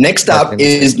mistake? Next up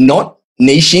is not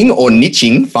niching or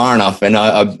niching far enough. And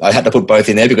I had to put both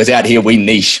in there because out here we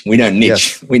niche. We don't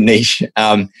niche. Yes. We niche.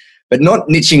 But not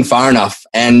niching far enough.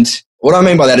 And what I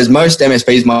mean by that is most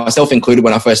MSPs, myself included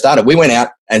when I first started, we went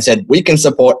out and said, we can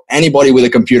support anybody with a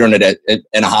computer and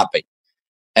a heartbeat.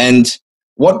 And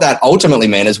what that ultimately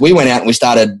meant is we went out and we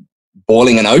started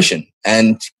boiling an ocean.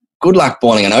 And good luck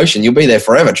boiling an ocean. You'll be there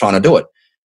forever trying to do it.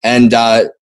 And a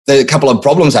couple of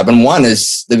problems happen. One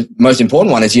is, the most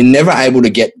important one is you're never able to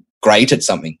get great at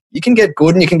something. You can get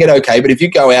good and you can get okay, but if you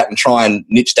go out and try and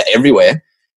niche to everywhere,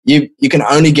 you can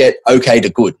only get okay to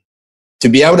good. To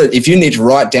be able to, if you niche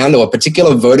right down to a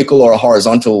particular vertical or a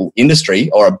horizontal industry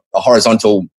or a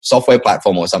horizontal software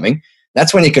platform or something,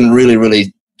 that's when you can really,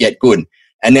 really get good.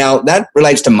 And now that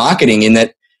relates to marketing in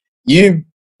that your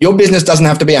business doesn't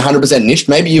have to be 100% niched.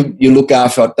 Maybe you look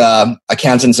after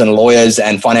accountants and lawyers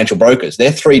and financial brokers.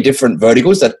 They're three different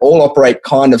verticals that all operate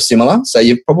kind of similar. So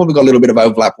you've probably got a little bit of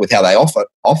overlap with how they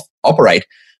operate.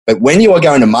 But when you are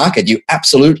going to market,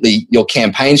 your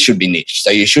campaigns should be niched. So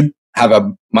you should have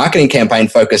a marketing campaign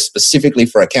focused specifically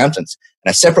for accountants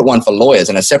and a separate one for lawyers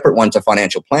and a separate one to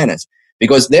financial planners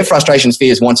because their frustrations,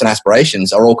 fears, wants, and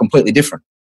aspirations are all completely different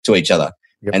to each other.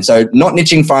 Yep. And so not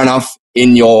niching far enough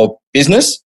in your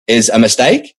business is a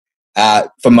mistake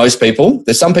for most people.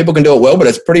 There's some people can do it well, but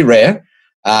it's pretty rare.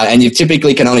 And you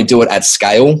typically can only do it at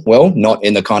scale well, not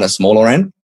in the kind of smaller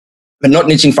end. But not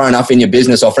niching far enough in your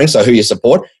business offering, so who you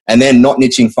support, and then not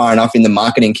niching far enough in the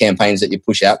marketing campaigns that you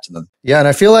push out to them. Yeah, and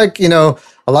I feel like, a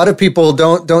lot of people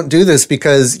don't do this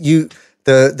because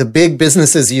the big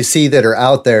businesses you see that are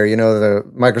out there, the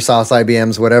Microsofts,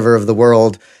 IBMs, whatever of the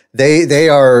world, they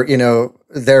are,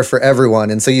 there for everyone.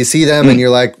 And so you see them and you're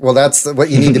like, well, that's what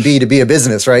you need to be a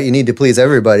business, right? You need to please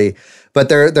everybody. But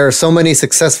there are so many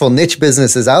successful niche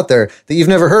businesses out there that you've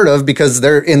never heard of because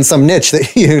they're in some niche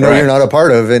that you're not a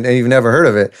part of and you've never heard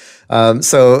of it.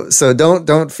 So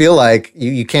don't feel like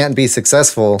you can't be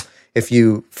successful if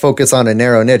you focus on a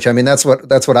narrow niche. I mean, that's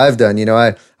what I've done.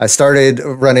 I started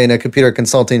running a computer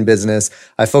consulting business.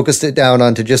 I focused it down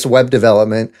onto just web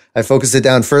development. I focused it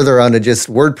down further onto just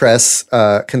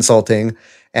WordPress consulting.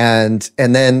 And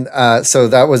then so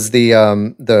that was the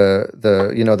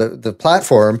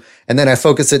platform. And then I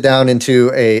focused it down into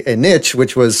a niche,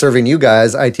 which was serving you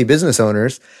guys, IT business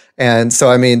owners. And so,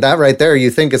 I mean, that right there,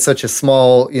 you think it's such a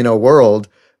small, world,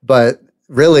 but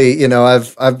really,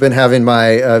 I've been having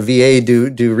my VA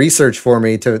do research for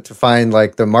me to find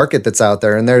like the market that's out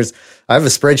there. And I have a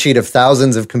spreadsheet of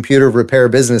thousands of computer repair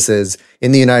businesses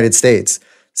in the United States.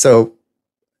 So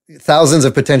thousands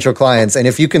of potential clients. And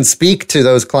if you can speak to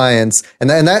those clients, and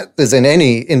that is in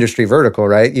any industry vertical,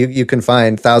 right? You can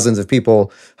find thousands of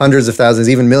people, hundreds of thousands,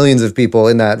 even millions of people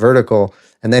in that vertical.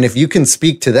 And then if you can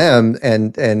speak to them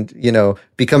and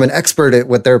become an expert at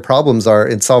what their problems are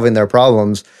and solving their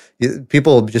problems,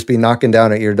 people will just be knocking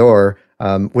down at your door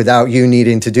without you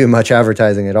needing to do much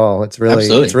advertising at all. It's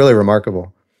really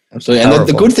remarkable. Absolutely. And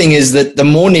the good thing is that the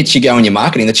more niche you go in your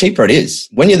marketing, the cheaper it is.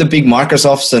 When you're the big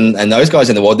Microsofts and those guys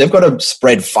in the world, they've got to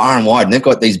spread far and wide, and they've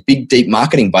got these big, deep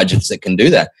marketing budgets that can do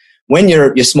that. When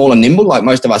you're small and nimble, like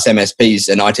most of us MSPs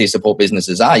and IT support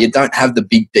businesses are, you don't have the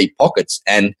big, deep pockets.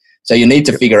 And so you need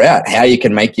to figure out how you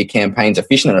can make your campaigns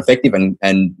efficient and effective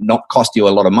and not cost you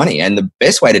a lot of money. And the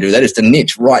best way to do that is to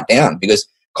niche right down, because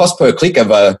cost per click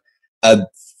of a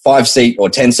 5-seat or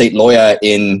 10-seat lawyer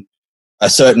in the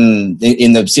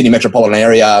Sydney metropolitan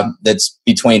area that's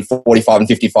between 45 and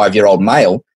 55-year-old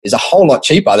male is a whole lot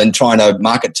cheaper than trying to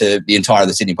market to the entire of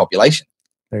the Sydney population.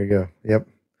 There you go. Yep.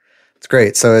 It's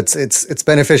great. So it's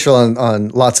beneficial on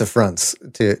lots of fronts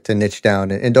to niche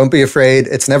down, and don't be afraid.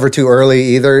 It's never too early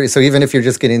either. So even if you're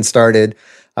just getting started,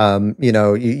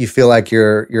 you feel like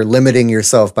you're limiting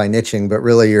yourself by niching, but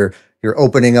really you're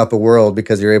opening up a world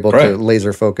because you're able to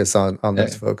laser focus on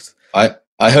those folks.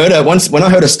 I heard once when I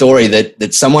heard a story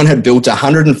that someone had built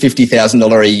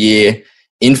 $150,000 a year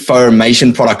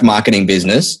information product marketing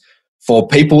business for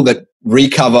people that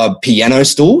recover piano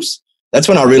stools, that's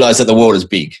when I realized that the world is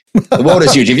big. The world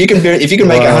is huge. If you can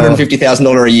make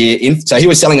 $150,000 a year, so he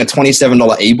was selling a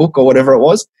 $27 ebook or whatever it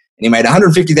was, and he made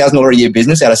 $150,000 a year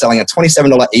business out of selling a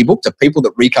 $27 ebook to people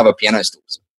that recover piano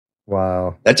stools.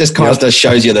 Wow. That just kind of just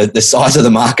shows you the size of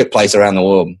the marketplace around the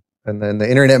world. And then the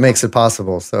internet makes it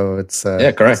possible. So it's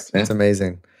correct. It's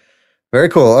amazing. Very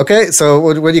cool. Okay, so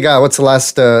what do you got? What's the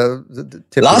last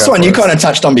tip? Last one you kind of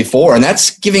touched on before, and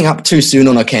that's giving up too soon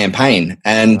on a campaign.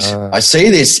 And I see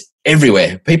this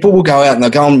everywhere. People will go out and they'll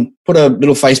go and put a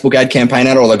little Facebook ad campaign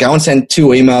out, or they'll go and send 2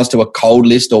 emails to a cold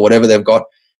list or whatever they've got,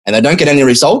 and they don't get any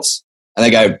results. And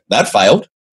they go, that failed.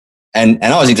 And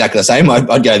I was exactly the same.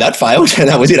 I'd go, that failed, and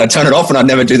that was it. I'd turn it off, and I'd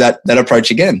never do that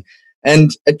approach again.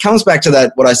 And it comes back to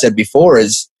that, what I said before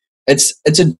is,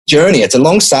 it's a journey. It's a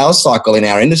long sales cycle in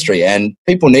our industry, and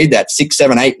people need that 6,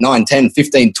 7, 8, 9, 10,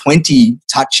 15, 20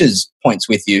 touches points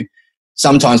with you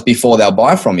sometimes before they'll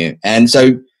buy from you. And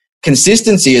so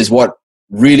consistency is what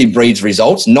really breeds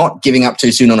results, not giving up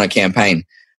too soon on a campaign.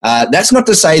 That's not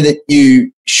to say that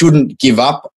you shouldn't give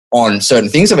up on certain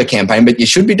things of a campaign, but you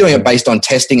should be doing it based on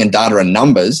testing and data and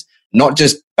numbers, not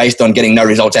just based on getting no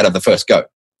results out of the first go.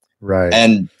 Right.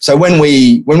 And so when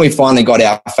we finally got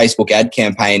our Facebook ad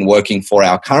campaign working for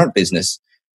our current business,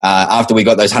 after we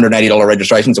got those $180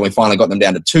 registrations and we finally got them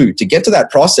down to 2, to get to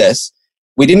that process,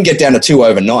 we didn't get down to 2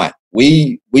 overnight.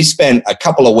 We spent a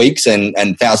couple of weeks and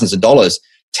thousands of dollars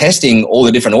testing all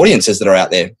the different audiences that are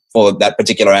out there for that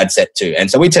particular ad set too.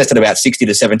 And so we tested about 60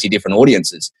 to 70 different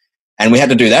audiences. And we had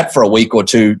to do that for a week or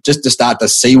two just to start to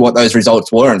see what those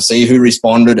results were and see who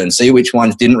responded and see which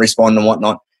ones didn't respond and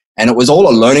whatnot. And it was all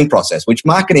a learning process, which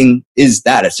marketing is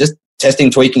that. It's just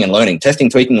testing, tweaking, and learning. Testing,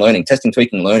 tweaking, learning. Testing,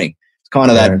 tweaking, learning. It's kind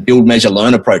of that build, measure,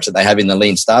 learn approach that they have in the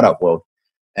lean startup world.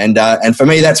 And for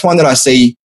me, that's one that I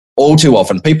see all too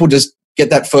often. People just get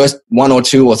that first 1 or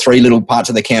 2 or 3 little parts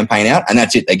of the campaign out, and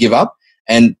that's it. They give up.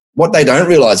 And what they don't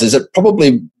realize is that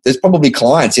there's probably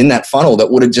clients in that funnel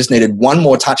that would have just needed one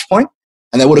more touch point,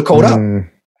 and they would have called up. And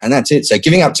that's it. So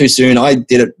giving up too soon, I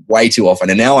did it way too often.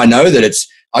 And now I know that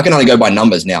I can only go by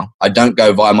numbers now. I don't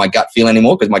go via my gut feel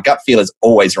anymore, because my gut feel is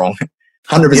always wrong.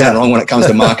 100% wrong when it comes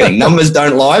to marketing. Numbers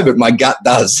don't lie, but my gut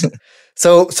does.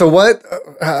 So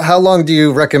how long do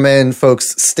you recommend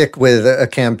folks stick with a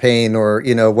campaign, or,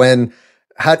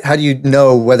 how do you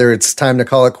know whether it's time to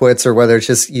call it quits or whether it's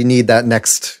just you need that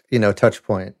next, touch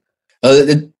point?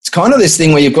 It's kind of this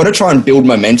thing where you've got to try and build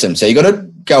momentum. So you've got to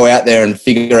go out there and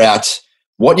figure out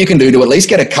what you can do to at least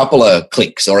get a couple of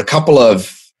clicks or a couple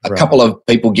of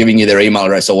people giving you their email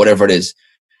address or whatever it is.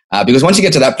 Because once you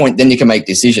get to that point, then you can make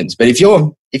decisions. But if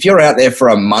you're out there for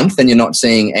a month and you're not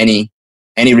seeing any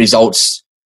results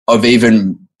of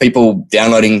even people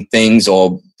downloading things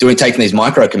or taking these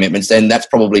micro commitments, then that's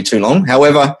probably too long.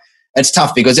 However, it's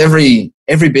tough because every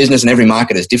business and every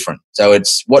market is different. So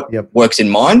it's what works in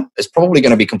mine is probably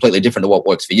going to be completely different to what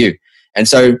works for you. And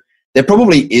so there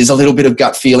probably is a little bit of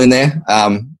gut feel in there.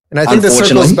 And I think this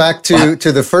circles back to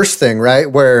the first thing, right?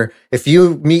 Where if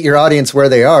you meet your audience where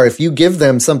they are, if you give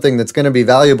them something that's going to be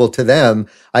valuable to them,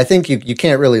 I think you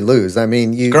can't really lose. I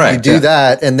mean, you do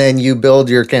that, and then you build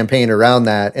your campaign around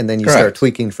that, and then you start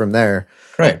tweaking from there.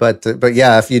 Correct. But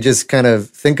yeah, if you just kind of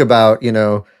think about,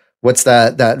 what's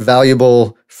that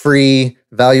valuable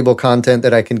content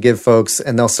that I can give folks,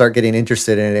 and they'll start getting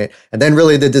interested in it. And then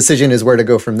really the decision is where to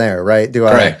go from there, right?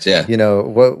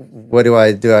 What do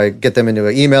I do? I get them into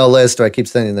an email list? Do I keep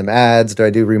sending them ads? Do I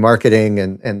do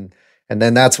remarketing? And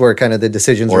then that's where kind of the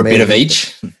decisions are made. Or a bit of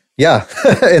each. Yeah.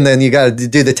 And then you got to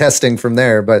do the testing from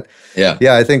there. But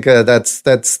yeah, I think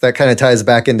that kind of ties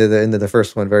back into the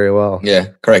first one very well. Yeah,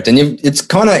 correct. And it's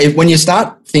kind of, when you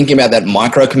start thinking about that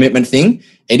micro commitment thing,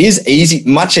 it is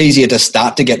much easier to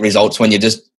start to get results when you're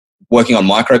just working on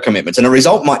micro commitments. And a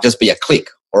result might just be a click,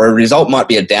 or a result might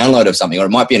be a download of something, or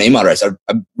it might be an email address. A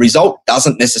result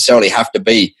doesn't necessarily have to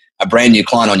be a brand new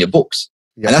client on your books.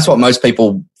 Yeah. And that's what most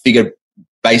people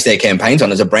base their campaigns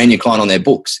on, is a brand new client on their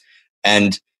books.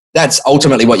 And that's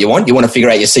ultimately what you want. You want to figure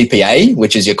out your CPA,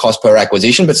 which is your cost per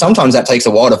acquisition. But sometimes that takes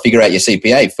a while to figure out your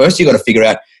CPA. First, you got to figure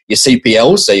out your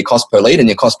CPLs, so your cost per lead and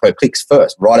your cost per clicks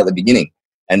first, right at the beginning.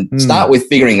 And start with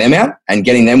figuring them out and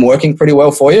getting them working pretty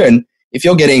well for you. And if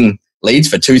you're getting leads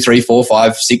for $2, $3, $4,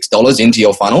 $5, $6 into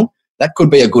your funnel, that could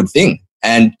be a good thing.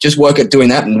 And just work at doing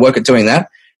that and work at doing that.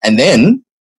 And then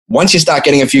once you start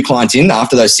getting a few clients in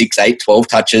after those 6, 8, 12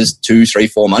 touches, 2, 3,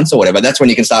 4 months or whatever, that's when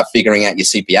you can start figuring out your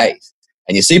CPAs.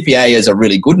 And your CPA is a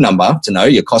really good number to know,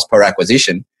 your cost per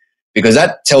acquisition, because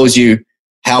that tells you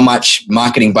how much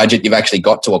marketing budget you've actually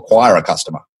got to acquire a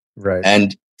customer. Right.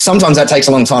 And sometimes that takes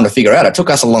a long time to figure out. It took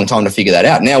us a long time to figure that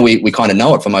out. Now we kind of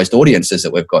know it for most audiences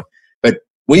that we've got. But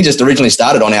we just originally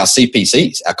started on our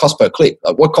CPCs, our cost per click.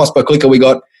 Like, what cost per click have we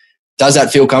got? Does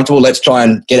that feel comfortable? Let's try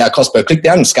and get our cost per click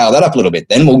down and scale that up a little bit.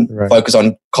 Then we'll focus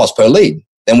on cost per lead.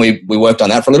 Then we worked on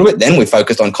that for a little bit. Then we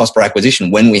focused on cost per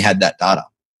acquisition when we had that data.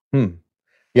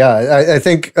 Yeah, I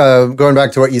think going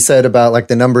back to what you said about like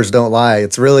the numbers don't lie,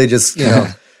 it's really just,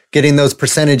 getting those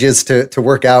percentages to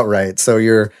work out right. So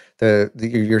you're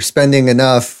spending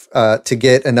enough to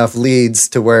get enough leads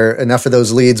to where enough of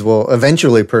those leads will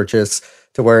eventually purchase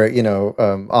to where it,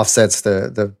 offsets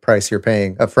the price you're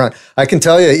paying up front. I can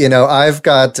tell you, I've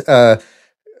got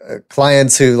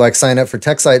clients who like sign up for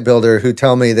Tech Site Builder who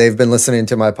tell me they've been listening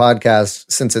to my podcast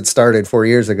since it started 4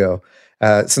 years ago.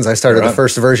 Since I started the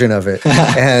first version of it,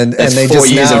 and they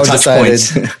just now decided,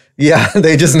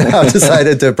 they just now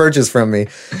decided to purchase from me.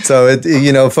 So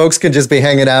folks can just be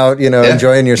hanging out,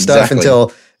 enjoying your stuff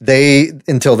until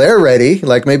they're ready.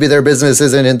 Like maybe their business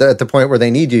isn't at the point where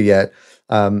they need you yet,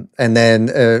 and then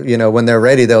when they're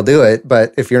ready, they'll do it.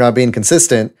 But if you're not being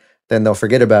consistent, then they'll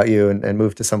forget about you and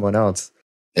move to someone else.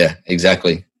 Yeah,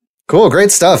 exactly. Cool,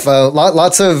 great stuff.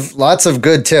 Lots of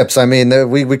good tips. I mean,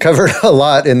 we covered a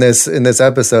lot in this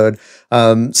episode.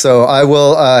 So I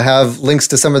will have links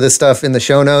to some of this stuff in the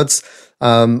show notes.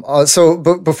 So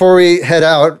before we head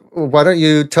out, why don't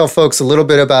you tell folks a little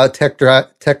bit about Tech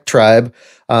Tribe?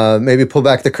 Maybe pull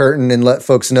back the curtain and let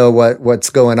folks know what's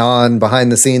going on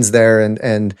behind the scenes there,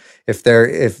 and if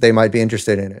they might be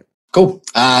interested in it. Cool.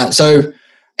 So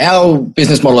our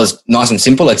business model is nice and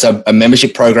simple. It's a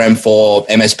membership program for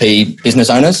MSP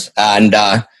business owners. And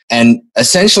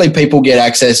essentially people get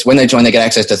access, when they join, they get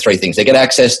access to three things. They get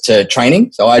access to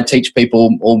training. So I teach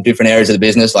people all different areas of the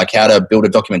business, like how to build a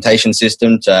documentation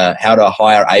system, to how to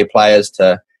hire A players,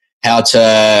 to how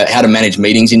to manage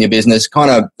meetings in your business,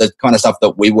 the kind of stuff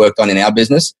that we worked on in our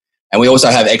business. And we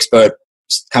also have experts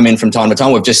come in from time to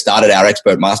time. We've just started our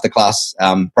expert masterclass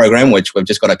program, which we've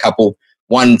just got a couple.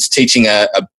 One's teaching a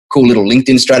cool little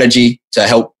LinkedIn strategy to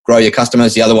help grow your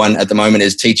customers. The other one at the moment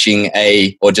is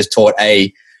just taught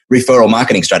a referral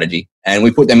marketing strategy. And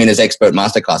we put them in as expert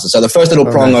masterclasses. So the first little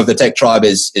prong of the Tech Tribe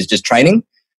is just training.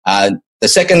 The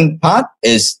second part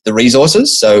is the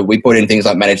resources. So we put in things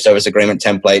like managed service agreement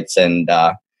templates and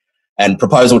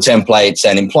proposal templates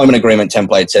and employment agreement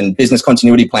templates and business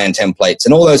continuity plan templates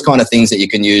and all those kind of things that you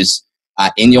can use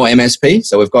in your MSP.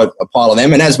 So we've got a pile of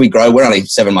them. And as we grow, we're only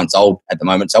 7 months old at the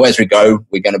moment. So as we go,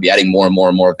 we're going to be adding more and more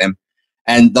and more of them.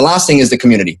 And the last thing is the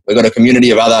community. We've got a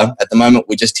community of at the moment,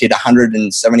 we just hit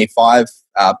 175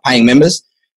 paying members.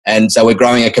 And so we're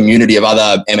growing a community of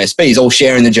other MSPs, all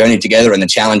sharing the journey together and the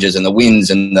challenges and the wins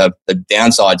and the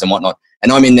downsides and whatnot.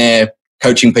 And I'm in there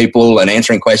coaching people and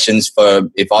answering questions for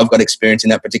if I've got experience in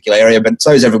that particular area, but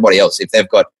so is everybody else. If they've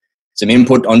got some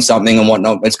input on something and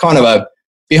whatnot, it's kind of a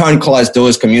behind closed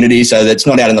doors community, so that it's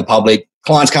not out in the public.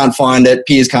 Clients can't find it,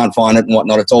 peers can't find it and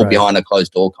whatnot. It's all behind a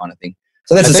closed door kind of thing.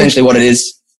 So that's essentially what it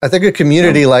is. I think a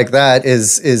community like that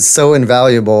is so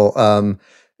invaluable. And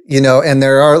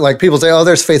there are, like, people say, oh,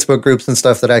 there's Facebook groups and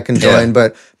stuff that I can join.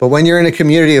 But when you're in a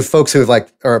community of folks who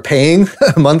are paying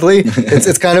monthly,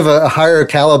 it's kind of a higher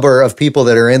caliber of people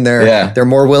that are in there. Yeah. They're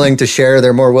more willing to share.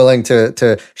 They're more willing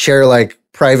to share like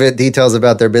private details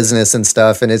about their business and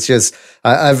stuff. And it's just,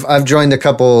 I've joined a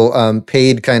couple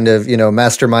paid kind of,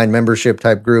 mastermind membership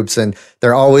type groups, and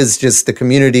they're always just, the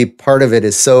community part of it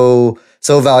is so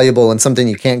valuable and something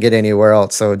you can't get anywhere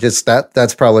else. So just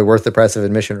that's probably worth the price of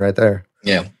admission right there.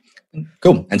 Yeah.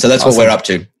 Cool. And so that's awesome. What we're up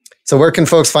to. So where can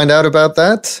folks find out about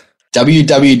that?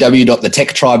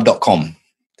 www.thetechtribe.com.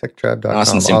 Techtribe.com.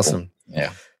 Nice and simple. Awesome.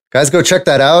 Yeah. Guys, go check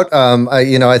that out.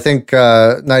 I think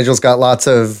Nigel's got lots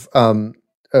of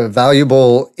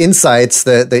valuable insights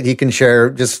that he can share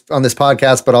just on this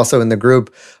podcast, but also in the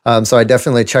group. So I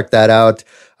definitely check that out.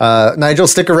 Nigel,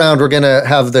 stick around. We're going to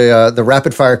have the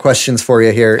rapid fire questions for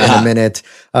you here in a minute.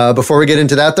 Before we get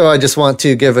into that, though, I just want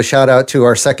to give a shout out to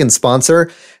our second sponsor.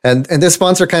 And this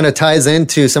sponsor kind of ties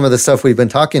into some of the stuff we've been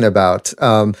talking about.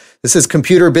 This is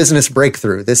Computer Business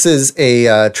Breakthrough. This is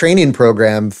a training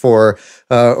program for,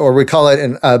 or we call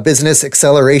it a business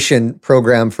acceleration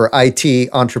program for IT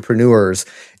entrepreneurs.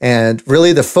 And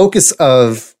really the focus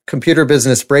of Computer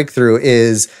Business Breakthrough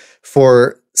is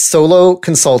for solo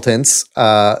consultants.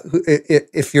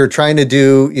 If you're trying to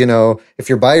do, if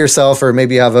you're by yourself, or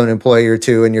maybe you have an employee or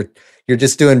two, and you're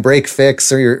just doing break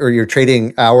fix, or you're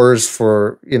trading hours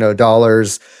for,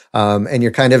 dollars, and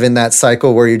you're kind of in that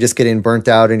cycle where you're just getting burnt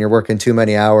out and you're working too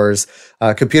many hours.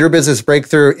 Computer Business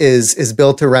Breakthrough is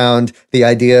built around the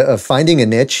idea of finding a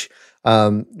niche,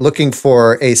 looking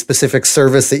for a specific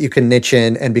service that you can niche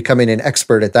in and becoming an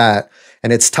expert at that.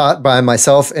 And it's taught by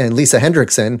myself and Lisa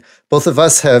Hendrickson. Both of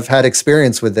us have had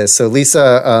experience with this. So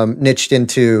Lisa niched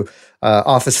into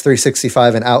Office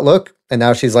 365 and Outlook. And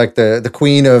now she's like the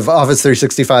queen of Office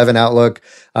 365 and Outlook.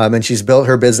 And she's built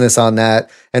her business on that.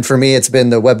 And for me, it's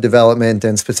been the web development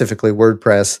and specifically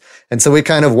WordPress. And so we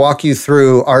kind of walk you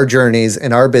through our journeys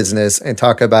in our business and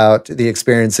talk about the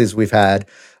experiences we've had.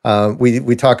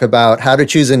 We talk about how to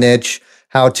choose a niche,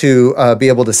 how to be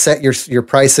able to set your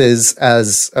prices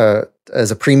as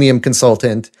a premium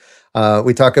consultant.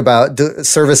 We talk about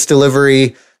service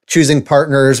delivery, choosing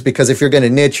partners, because if you're going to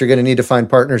niche, you're going to need to find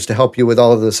partners to help you with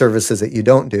all of the services that you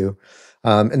don't do.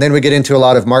 And then we get into a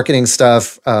lot of marketing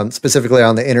stuff, specifically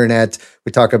on the internet.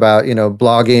 We talk about,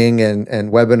 blogging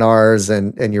and webinars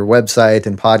and your website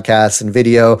and podcasts and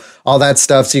video, all that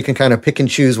stuff. So you can kind of pick and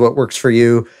choose what works for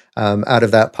you out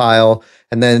of that pile.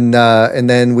 And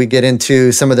then we get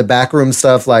into some of the backroom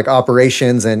stuff like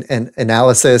operations and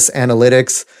analysis,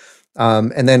 analytics.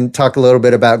 And then talk a little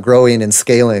bit about growing and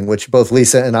scaling, which both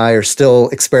Lisa and I are still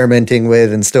experimenting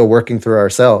with and still working through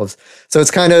ourselves. So it's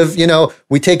kind of,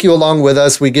 we take you along with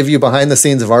us. We give you behind the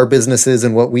scenes of our businesses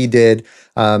and what we did.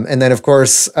 And then, of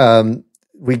course,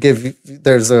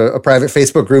 there's a private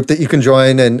Facebook group that you can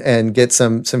join and get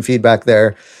some feedback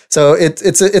there. So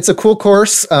it's a cool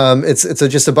course. It's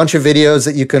just a bunch of videos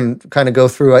that you can kind of go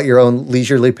through at your own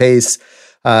leisurely pace.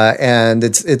 And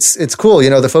it's cool.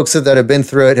 The folks that have been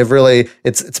through it have really,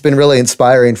 it's been really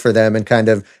inspiring for them and kind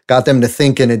of got them to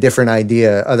think in a different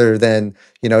idea other than,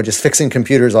 just fixing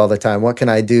computers all the time. What can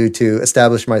I do to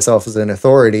establish myself as an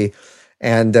authority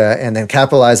and then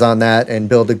capitalize on that and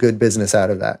build a good business out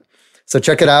of that. So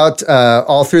check it out.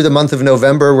 All through the month of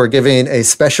November, we're giving a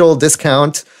special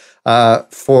discount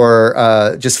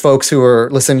for just folks who are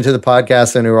listening to the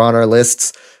podcast and who are on our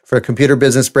lists. For a Computer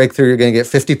Business Breakthrough, you're going to get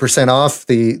 50% off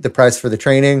the price for the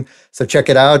training. So check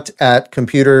it out at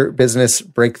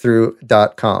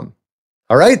computerbusinessbreakthrough.com.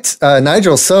 All right,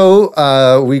 Nigel.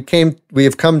 So we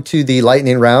have come to the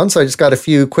lightning round. So I just got a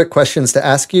few quick questions to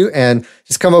ask you, and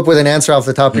just come up with an answer off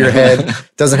the top of your head.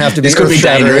 Doesn't have to be. This could be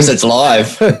dangerous. It's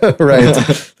live. Right.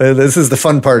 This is the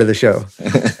fun part of the show.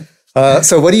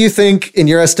 So what do you think, in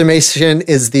your estimation,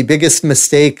 is the biggest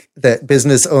mistake that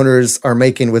business owners are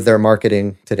making with their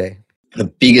marketing today? The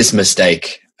biggest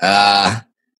mistake,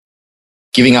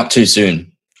 giving up too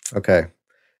soon. Okay.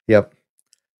 Yep.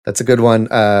 That's a good one.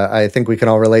 I think we can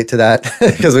all relate to that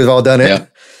because we've all done it.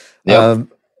 Yeah. Yep.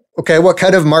 Okay. What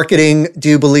kind of marketing do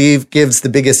you believe gives the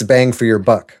biggest bang for your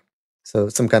buck? So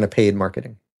some kind of paid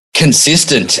marketing.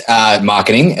 Consistent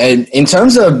marketing. And in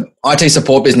terms of IT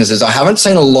support businesses, I haven't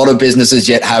seen a lot of businesses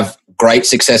yet have great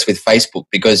success with Facebook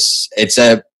because it's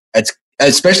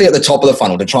especially at the top of the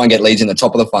funnel to try and get leads in the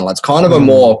top of the funnel. It's kind of a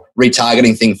more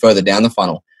retargeting thing further down the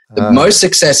funnel. The most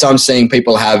success I'm seeing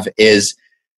people have is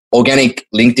organic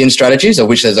LinkedIn strategies, of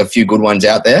which there's a few good ones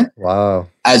out there. Wow.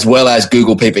 As well as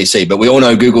Google PPC. But we all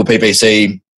know Google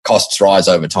PPC costs rise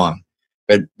over time.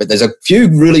 But there's a few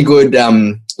really good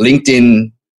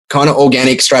LinkedIn kind of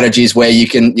organic strategies where you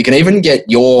can even get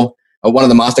one of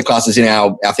the masterclasses in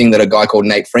our thing that a guy called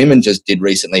Nate Freeman just did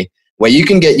recently, where you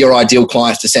can get your ideal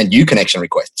clients to send you connection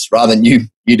requests rather than you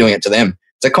doing it to them.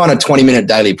 It's a kind of 20-minute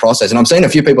daily process. And I'm seeing a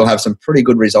few people have some pretty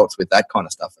good results with that kind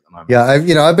of stuff at the moment. Yeah,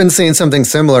 I've been seeing something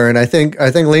similar, and I think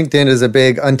LinkedIn is a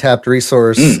big untapped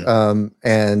resource.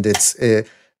 And it's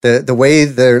the way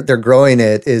they're growing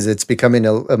it is it's becoming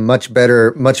a much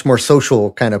better, much more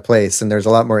social kind of place, and there's a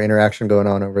lot more interaction going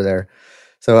on over there.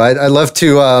 So I'd love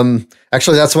to.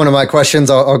 Actually, that's one of my questions.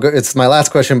 I'll go. It's my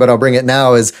last question, but I'll bring it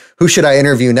now. Is who should I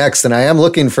interview next? And I am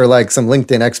looking for like some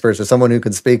LinkedIn experts or someone who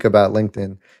can speak about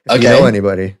LinkedIn. If you know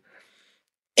anybody.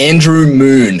 Andrew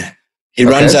Moon. He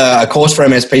runs a course for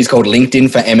MSPs called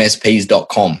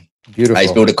LinkedInforMSPs.com. Beautiful.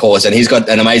 He's built a course, and he's got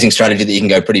an amazing strategy that you can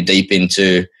go pretty deep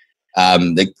into.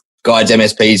 The guides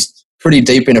MSPs pretty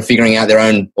deep into figuring out their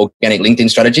own organic LinkedIn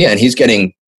strategy, and he's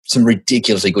getting some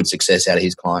ridiculously good success out of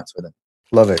his clients with it.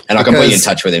 Love it. And I can put you in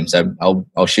touch with him. So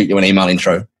I'll shoot you an email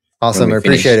intro. Awesome. I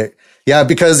appreciate it. Yeah,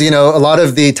 because, a lot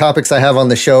of the topics I have on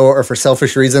the show are for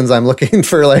selfish reasons. I'm looking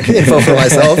for like info for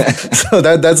myself. So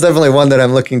that's definitely one that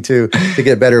I'm looking to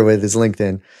get better with is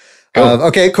LinkedIn. Cool.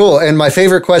 Okay, cool. And my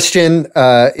favorite question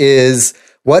is,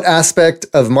 what aspect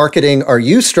of marketing are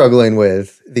you struggling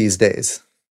with these days?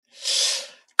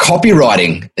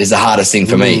 Copywriting is the hardest thing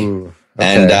for me. Okay.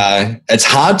 And it's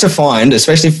hard to find,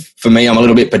 especially for me. I'm a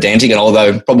little bit pedantic, and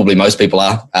although probably most people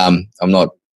are, I'm not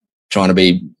trying to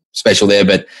be special there.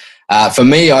 But for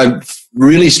me,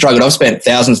 really struggled. I've spent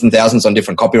thousands and thousands on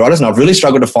different copywriters, and I've really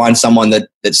struggled to find someone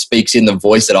that speaks in the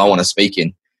voice that I want to speak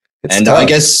in. It's and tough. I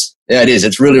guess, yeah, it is.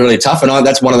 It's really, really tough. And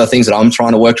that's one of the things that I'm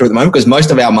trying to work through at the moment, because most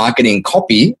of our marketing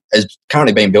copy is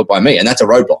currently being built by me. And that's a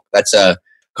roadblock. That's a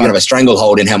kind of a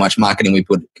stranglehold in how much marketing we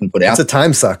can put out. It's a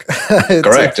time suck.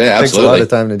 Correct. Yeah, absolutely. It takes a lot of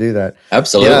time to do that.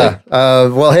 Absolutely. Yeah.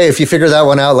 Well, hey, if you figure that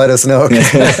one out, let us know.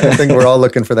 I think we're all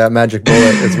looking for that magic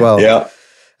bullet as well. Yeah.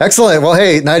 Excellent. Well,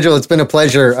 hey, Nigel, it's been a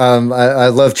pleasure. I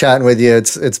love chatting with you.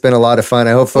 It's been a lot of fun.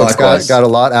 I hope folks got a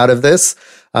lot out of this.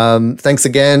 Thanks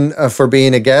again for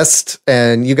being a guest.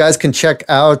 And you guys can check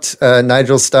out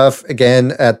Nigel's stuff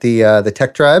again at the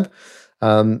Tech Tribe.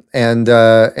 And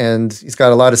he's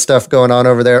got a lot of stuff going on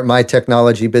over there at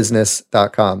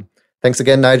mytechnologybusiness.com. Thanks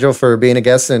again, Nigel, for being a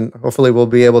guest, and hopefully we'll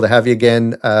be able to have you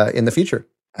again in the future.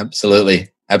 Absolutely.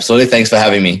 Thanks for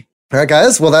having me. All right,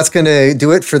 guys. Well, that's going to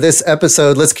do it for this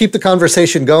episode. Let's keep the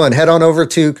conversation going. Head on over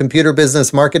to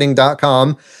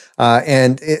computerbusinessmarketing.com.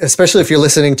 And especially if you're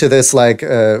listening to this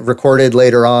recorded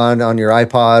later on your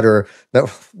iPod, or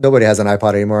nobody has an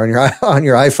iPod anymore, on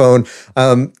your iPhone.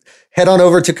 Head on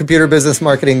over to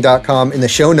computerbusinessmarketing.com. In the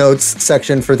show notes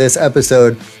section for this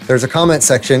episode, there's a comment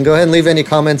section. Go ahead and leave any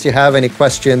comments you have, any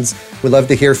questions. We'd love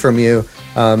to hear from you.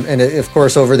 And of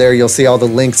course, over there, you'll see all the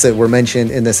links that were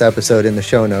mentioned in this episode in the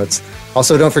show notes.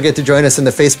 Also, don't forget to join us in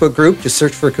the Facebook group. Just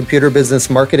search for Computer Business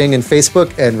Marketing in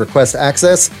Facebook and request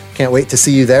access. Can't wait to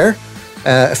see you there.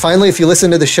 Finally, if you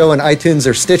listen to the show on iTunes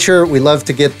or Stitcher, we love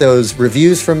to get those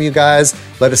reviews from you guys.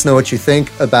 Let us know what you think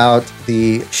about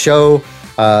the show.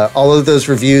 All of those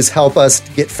reviews help us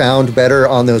get found better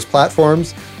on those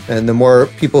platforms. And the more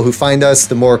people who find us,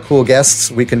 the more cool guests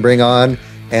we can bring on.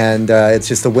 And it's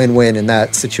just a win-win in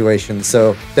that situation.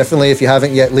 So definitely, if you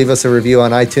haven't yet, leave us a review on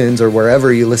iTunes or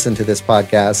wherever you listen to this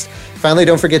podcast. Finally,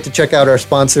 don't forget to check out our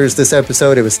sponsors this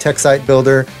episode. It was TechSite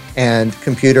Builder and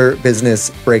Computer Business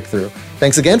Breakthrough.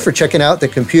 Thanks again for checking out the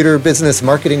Computer Business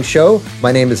Marketing Show.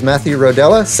 My name is Matthew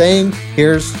Rodella, saying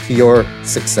here's to your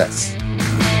success.